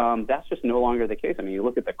 And that's just no longer the case. I mean, you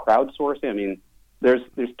look at the crowdsourcing. I mean, there's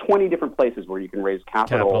 20 different places where you can raise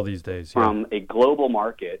capital these days from a global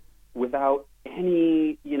market without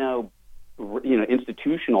any,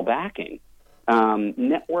 institutional backing.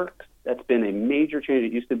 Networks, that's been a major change.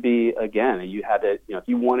 It used to be, again, you had to, if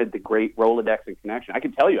you wanted the great Rolodex and connection, I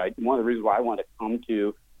can tell you, one of the reasons why I wanted to come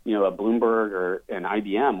to, a Bloomberg or an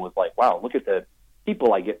IBM was like, wow, look at the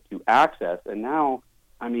people I get to access. And now,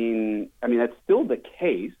 I mean, that's still the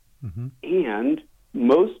case. And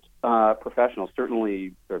most professionals,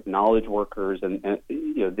 certainly sort of knowledge workers, and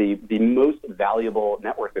the most valuable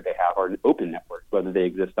network that they have are open networks, whether they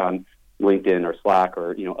exist on LinkedIn or Slack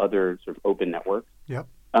or other sort of open networks. Yep.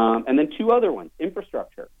 And then two other ones: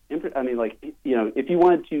 infrastructure. If you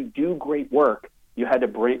wanted to do great work, you had to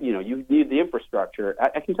bring. You need the infrastructure.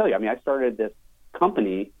 I can tell you. I mean, I started this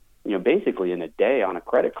company, basically in a day on a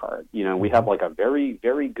credit card. We have like a very,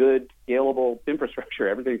 very good scalable infrastructure.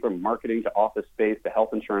 Everything from marketing to office space to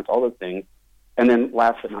health insurance, all those things. And then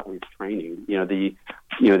last but not least, training.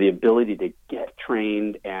 The ability to get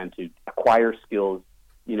trained and to acquire skills.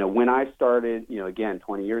 When I started, again,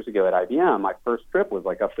 20 years ago at IBM, my first trip was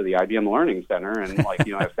like up to the IBM Learning Center, and I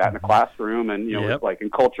sat in a classroom and was like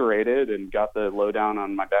enculturated and got the lowdown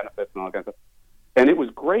on my benefits and all that kind of stuff. And it was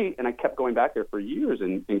great, and I kept going back there for years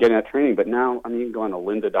and getting that training. But now, you can go on to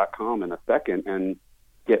lynda.com in a second and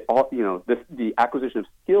get all, the acquisition of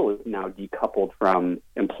skill is now decoupled from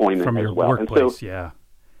employment from your as well. workplace, and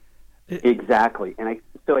so, exactly. And I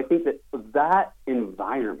think that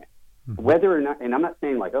environment, whether or not, and I'm not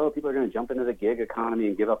saying like, oh, people are going to jump into the gig economy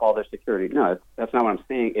and give up all their security. No, that's not what I'm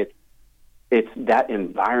saying. It's that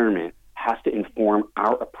environment has to inform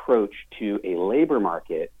our approach to a labor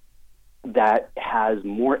market that has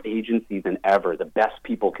more agency than ever. The best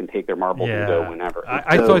people can take their marbles and go whenever.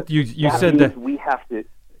 I thought you said that we have to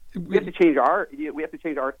change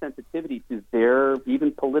our sensitivity to their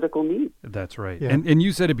even political needs. That's right. Yeah. And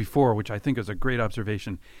you said it before, which I think is a great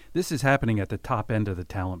observation. This is happening at the top end of the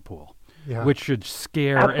talent pool, which should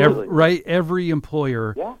scare every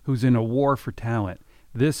employer who's in a war for talent.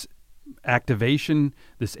 This activation,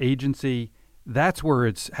 this agency, that's where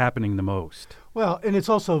it's happening the most. Well, and it's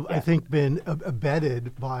also, I think, been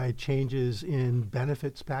abetted by changes in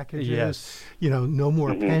benefits packages. Yes. No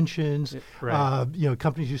more pensions. Right.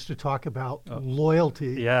 Companies used to talk about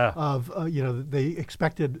loyalty. They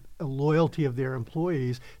expected a loyalty of their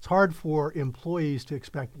employees. It's hard for employees to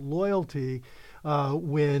expect loyalty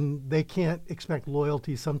when they can't expect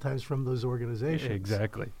loyalty sometimes from those organizations.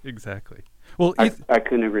 Exactly. Well, I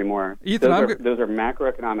couldn't agree more. Ethan, those are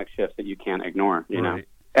macroeconomic shifts that you can't ignore. Know.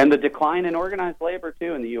 And the decline in organized labor,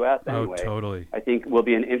 too, in the U.S. anyway. Oh, totally. I think will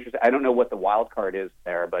be an interesting. I don't know what the wild card is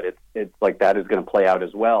there, but it's like that is going to play out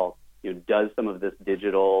as well. Does some of this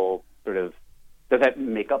digital does that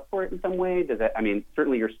make up for it in some way?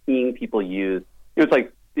 Certainly you're seeing people use, it's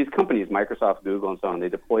like these companies, Microsoft, Google, and so on, they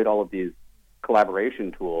deployed all of these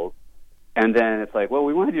collaboration tools. And then it's like, well,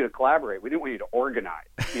 we wanted you to collaborate. We didn't want you to organize.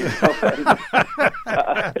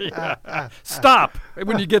 Stop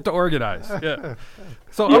when you get to organize. Yeah.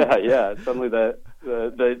 So suddenly the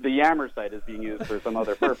Yammer site is being used for some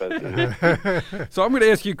other purpose. So I'm going to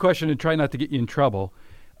ask you a question and try not to get you in trouble.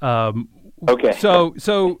 Okay. So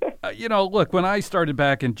look, when I started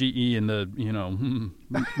back in GE in the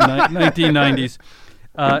 1990s.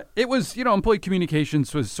 It was, employee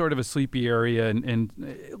communications was sort of a sleepy area, and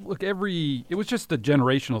look, it was just a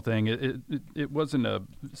generational thing. It wasn't a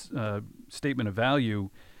statement of value,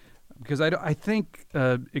 because I think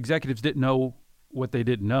executives didn't know what they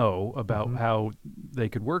didn't know about how they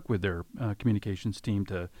could work with their communications team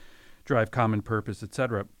to drive common purpose, et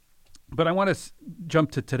cetera. But I want to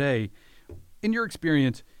jump to today. In your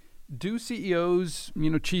experience, do CEOs,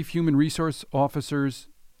 chief human resource officers,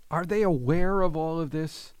 are they aware of all of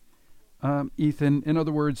this, Ethan? In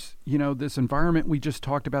other words, this environment we just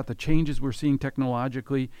talked about, the changes we're seeing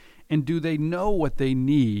technologically, and do they know what they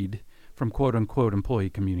need from quote unquote employee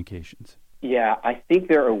communications? Yeah, I think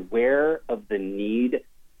they're aware of the need.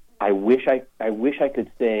 I wish I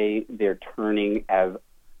could say they're turning as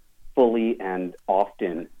fully and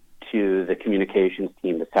often to the communications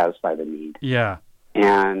team to satisfy the need. Yeah.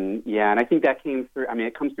 And I think that came through.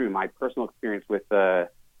 It comes through my personal experience with the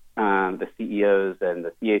CEOs and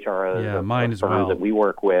the CHROs of mine firms as well. that we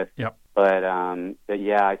work with. Yep. But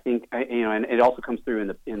yeah, I think and it also comes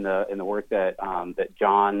through in the work that that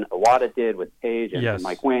John Iwata did with Paige and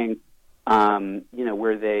Mike Wing,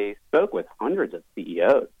 where they spoke with hundreds of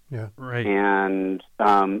CEOs. Yeah, right. And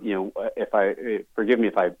forgive me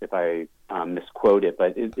if I misquote it,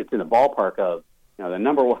 but it's in the ballpark of the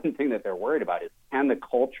number one thing that they're worried about is, can the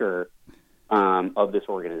culture of this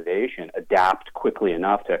organization adapt quickly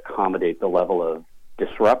enough to accommodate the level of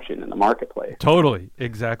disruption in the marketplace? Totally,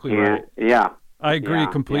 exactly right. Yeah, I agree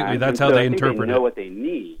completely. Yeah. That's and how so they I think interpret they know it. what they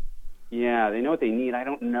need. Yeah, they know what they need. I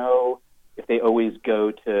don't know if they always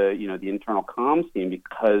go to the internal comms team,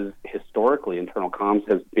 because historically internal comms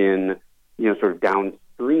has been sort of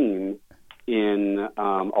downstream in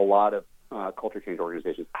a lot of culture change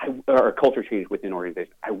organizations or culture change within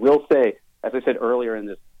organizations. I will say, as I said earlier in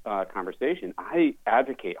this conversation, I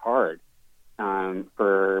advocate hard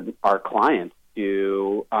for our clients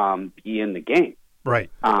to be in the game, right?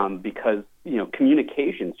 Because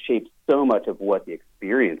communications shapes so much of what the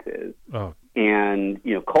experience is, and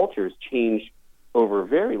cultures change over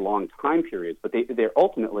very long time periods. But they're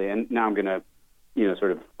ultimately, and now I'm going to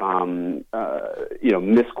sort of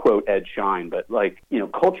misquote Ed Schein, but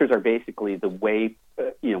cultures are basically the way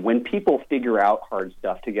when people figure out hard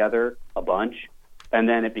stuff together a bunch, and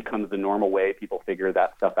then it becomes the normal way people figure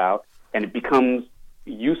that stuff out, and it becomes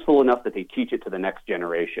useful enough that they teach it to the next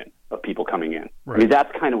generation of people coming in. Right. I mean,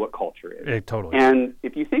 that's kind of what culture is. Totally. And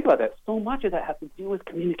if you think about that, so much of that has to do with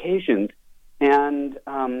communications. And,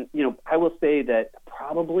 I will say that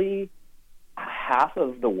probably half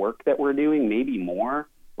of the work that we're doing, maybe more,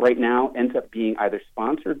 right now ends up being either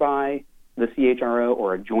sponsored by the CHRO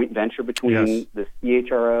or a joint venture between the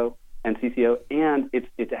CHRO and CCO, and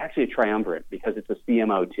it's actually a triumvirate because it's a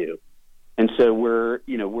CMO too. And so we're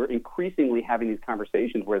increasingly having these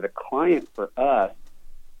conversations where the client for us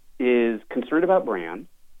is concerned about brand,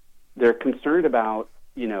 they're concerned about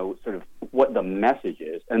sort of what the message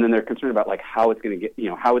is, and then they're concerned about how it's going to get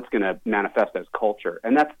how it's going to manifest as culture,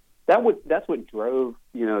 and that's what drove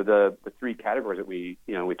the three categories that we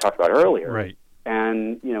talked about earlier. Right.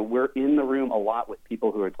 And we're in the room a lot with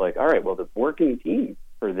people who are all right, well, the working team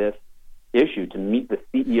for this issue to meet the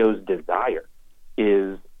CEO's desire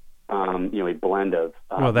is a blend of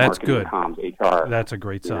that's marketing, good. comms, HR. That's a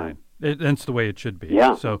great sign. That's the way it should be.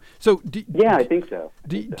 Yeah. So I think so.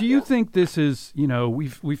 Do you think this is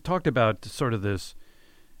we've talked about sort of this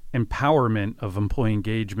empowerment of employee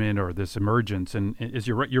engagement or this emergence, and as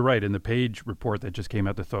you're right in the Page report that just came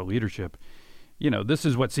out, the thought leadership, this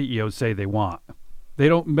is what CEOs say they want. They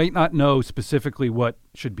may not know specifically what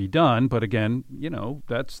should be done, but again,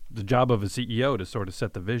 that's the job of a CEO to sort of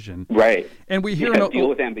set the vision. Right. And we hear deal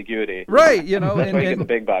with ambiguity. Right. and get the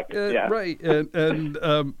big bucks. Right. And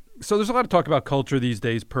so there's a lot of talk about culture these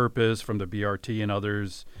days, purpose from the BRT and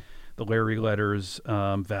others, the Larry Letters,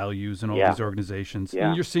 values, and all these organizations. Yeah.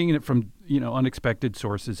 And you're seeing it from unexpected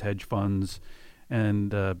sources, hedge funds,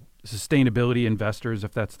 and sustainability investors,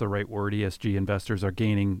 if that's the right word. ESG investors are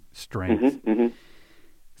gaining strength. Mm-hmm.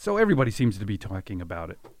 So everybody seems to be talking about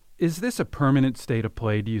it. Is this a permanent state of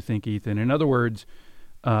play, do you think, Ethan? In other words,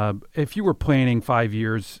 if you were planning 5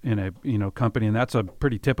 years in a company, and that's a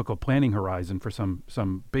pretty typical planning horizon for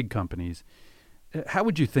some big companies, how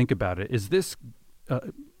would you think about it? Is this, I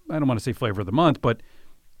don't want to say flavor of the month, but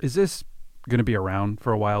is this going to be around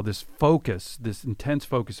for a while, this focus, this intense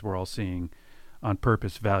focus we're all seeing on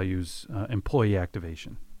purpose, values, employee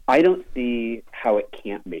activation? I don't see how it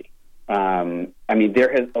can't be.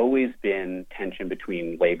 There has always been tension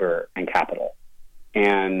between labor and capital.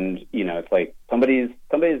 And, it's like somebody's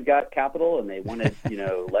got capital and they want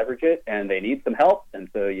to, leverage it, and they need some help. And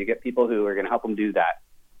so you get people who are going to help them do that.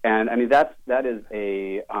 And that is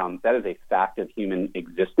a fact of human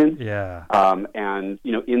existence. Yeah. And,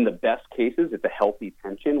 in the best cases, it's a healthy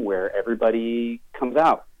tension where everybody comes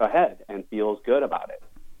out ahead and feels good about it.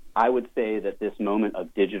 I would say that this moment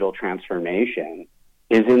of digital transformation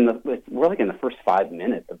is we're in the first 5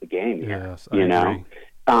 minutes of the game here. Yes, I agree.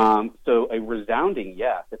 So a resounding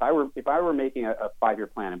yes. If I were making a 5-year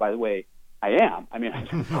plan, and by the way, I am. I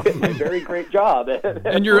just quit my very great job.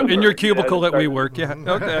 In your cubicle that we work. Yeah.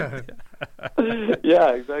 Okay. Yeah,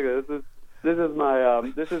 exactly. This is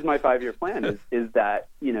my 5-year plan. Is that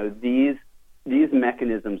these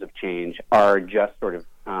mechanisms of change are just sort of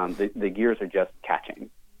the gears are just catching,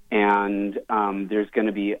 and there's going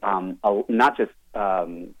to be not just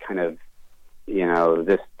kind of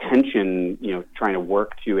this tension, trying to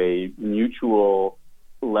work to a mutual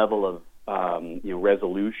level of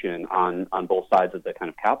resolution on both sides of the kind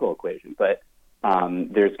of capital equation, but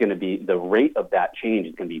there's going to be the rate of that change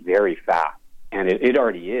is going to be very fast, and it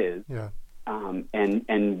already is. Yeah.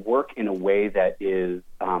 and work in a way that is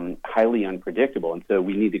highly unpredictable. And so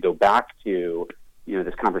we need to go back to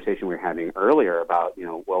this conversation we were having earlier about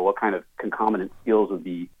what kind of concomitant skills would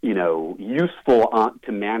be useful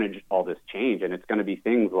to manage all this change. And it's going to be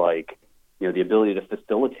things like the ability to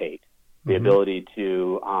facilitate, the ability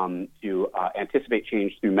to anticipate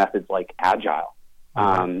change through methods like agile.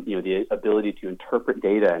 The ability to interpret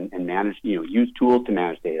data and manage, use tools to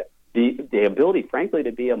manage data. The ability, frankly,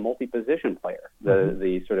 to be a multi-position player.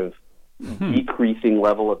 The sort of decreasing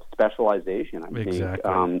level of specialization, I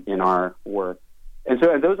think, in our work. And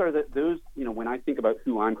so those are those. When I think about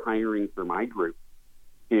who I'm hiring for my group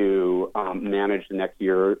to manage the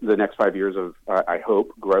next 5 years of, I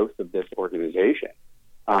hope, growth of this organization.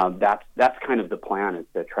 That's kind of the plan, is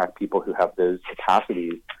to attract people who have those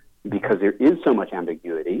capacities, because there is so much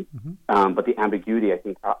ambiguity. But the ambiguity, I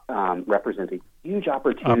think, represents a huge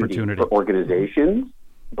opportunity for organizations,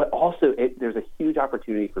 but also there's a huge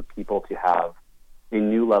opportunity for people to have a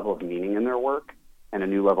new level of meaning in their work and a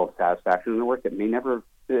new level of satisfaction in their work that may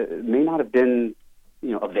not have been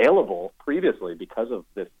available previously because of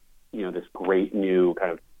this this great new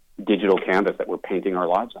kind of digital canvas that we're painting our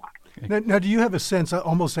lives on. Now, do you have a sense,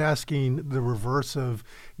 almost asking the reverse of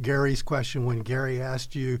Gary's question, when Gary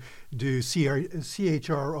asked you, do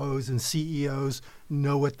CHROs and CEOs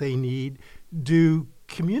know what they need? Do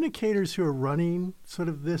communicators who are running sort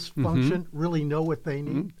of this function really know what they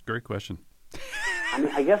need? Great question.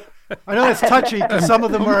 I guess... I know it's touchy because some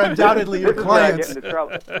of them are undoubtedly your clients.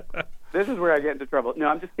 This is where I get into trouble. No,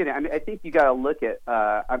 I'm just kidding. I think you got to look at.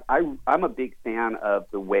 I'm a big fan of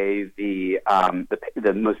the way the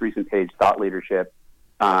most recent page, Thought Leadership,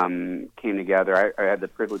 came together. I had the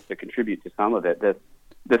privilege to contribute to some of it.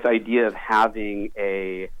 This idea of having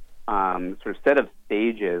a sort of set of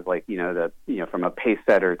stages, like from a pace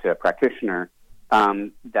setter to a practitioner,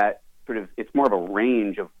 that sort of, it's more of a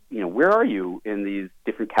range of where are you in these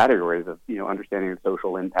different categories of understanding your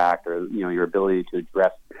social impact, or your ability to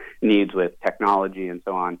address needs with technology and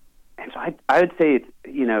so on. And so I would say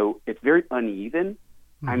it's very uneven.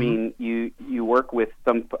 I mean, you work with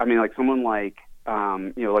like someone like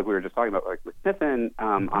like we were just talking about, like with Sniffen,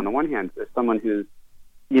 on the one hand, is someone who's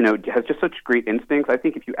has just such great instincts. I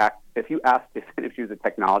think if you asked if she was a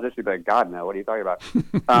technologist, she'd be like, God, no, what are you talking about?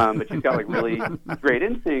 But she's got like really great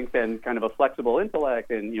instincts and kind of a flexible intellect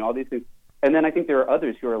and all these things. And then I think there are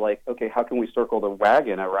others who are like, okay, how can we circle the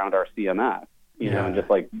wagon around our CMS, and just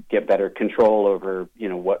like get better control over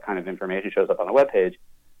what kind of information shows up on the webpage.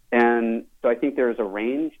 And so I think there's a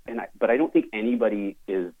range, but I don't think anybody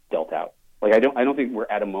is dealt out. Like I don't think we're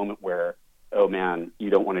at a moment where, oh man, you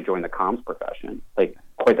don't want to join the comms profession. Like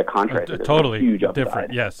quite the contrary. Totally huge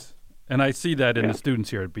different. Yes, and I see that in the students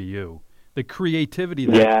here at BU. The creativity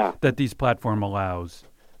that these platforms allows,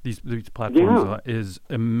 these platforms is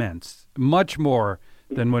immense. Much more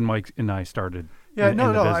than when Mike and I started. Yeah, in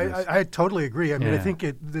the business. I totally agree. I mean, I think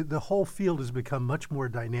the whole field has become much more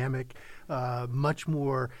dynamic, much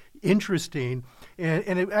more interesting,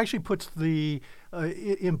 and it actually puts the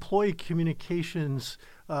employee communications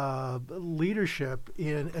leadership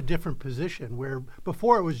in a different position, where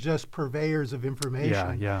before it was just purveyors of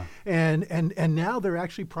information. And now they're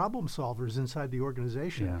actually problem solvers inside the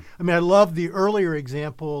organization. Yeah. I mean, I love the earlier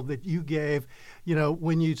example that you gave,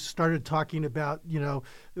 when you started talking about,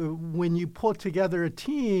 when you put together a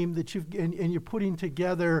team that and you're putting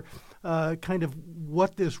together kind of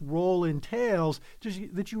what this role entails,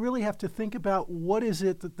 that you really have to think about what is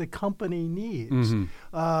it that the company needs.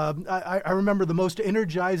 I remember the most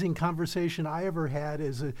energizing conversation I ever had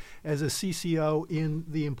as a CCO in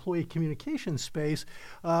the employee communication space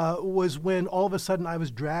was when all of a sudden I was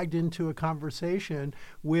dragged into a conversation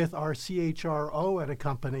with our CHRO at a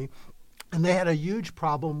company. And they had a huge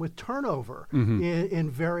problem with turnover in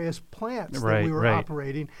various plants that we were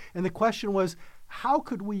operating. And the question was, how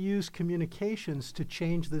could we use communications to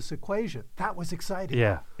change this equation? That was exciting.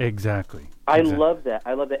 Yeah, exactly. I love that.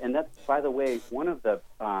 And that's, by the way, one of the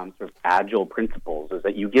sort of agile principles is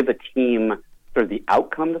that you give a team sort of the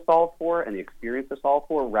outcome to solve for and the experience to solve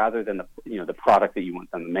for, rather than the product that you want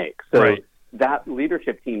them to make. So that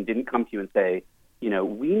leadership team didn't come to you and say,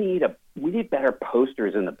 we need better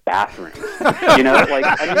posters in the bathroom.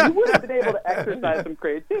 You would have been able to exercise some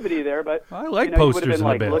creativity there, but I like posters in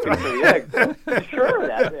the bathroom. Looking for the eggs. Sure,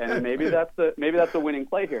 and maybe that's the winning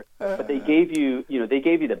play here. But they gave you,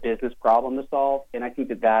 the business problem to solve, and I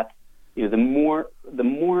think that's the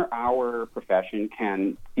more our profession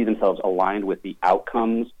can see themselves aligned with the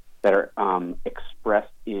outcomes that are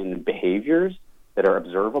expressed in behaviors that are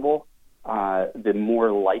observable, the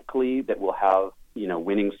more likely that we'll have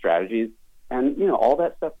winning strategies And, all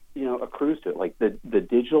that stuff, accrues to it, like the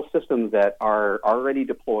digital systems that are already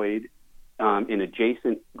deployed in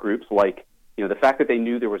adjacent groups, like, the fact that they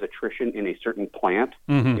knew there was attrition in a certain plant,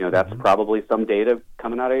 that's probably some data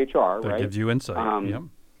coming out of HR, that right? gives you insight.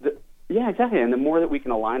 Yeah, exactly. And the more that we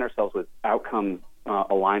can align ourselves with outcomes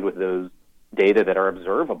aligned with those data that are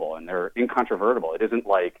observable and they're incontrovertible, it isn't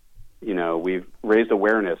like, we've raised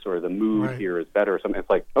awareness or the mood here is better or something. It's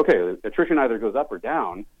like, okay, attrition either goes up or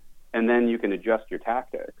down, and then you can adjust your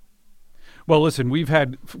tactics. Well, listen, we've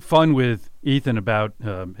had fun with Ethan about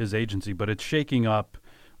his agency, but it's shaking up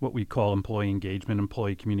what we call employee engagement,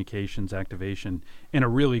 employee communications, activation in a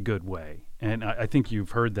really good way. And I think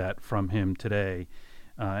you've heard that from him today.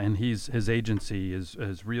 And his agency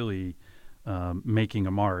is really making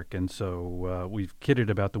a mark. And so we've kidded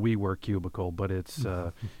about the WeWork cubicle, but it's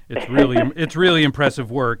really impressive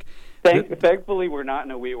work. Thankfully, we're not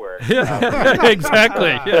in a WeWork.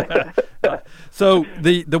 Exactly. So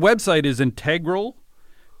the website is integralcomms,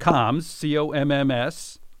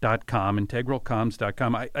 COMMS.com,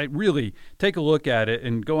 integralcomms.com. I really take a look at it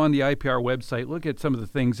and go on the IPR website, look at some of the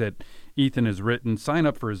things that Ethan has written, sign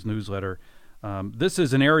up for his newsletter. This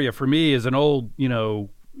is an area for me as an old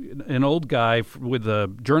guy with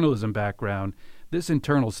a journalism background. This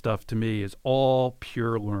internal stuff to me is all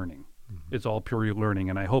pure learning. It's all pure learning,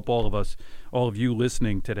 and I hope all of you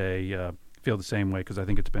listening today feel the same way, because I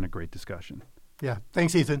think it's been a great discussion. Yeah.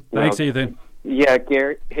 Thanks, Ethan. Thanks, Ethan. Yeah,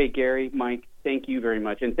 Gary. Hey, Gary, Mike, thank you very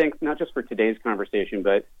much. And thanks not just for today's conversation,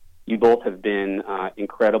 but you both have been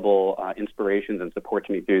incredible inspirations and support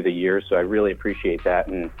to me through the years, so I really appreciate that.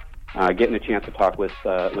 And getting a chance to talk with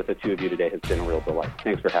the two of you today has been a real delight.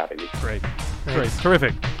 Thanks for having me. Great.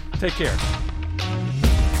 Terrific. Take care.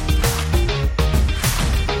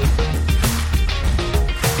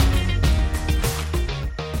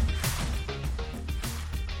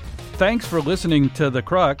 Thanks for listening to The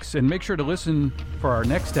Crux, and make sure to listen for our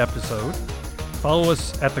next episode. Follow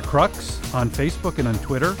us at The Crux on Facebook and on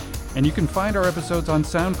Twitter, and you can find our episodes on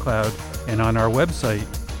SoundCloud and on our website,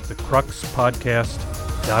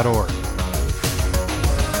 thecruxpodcast.org.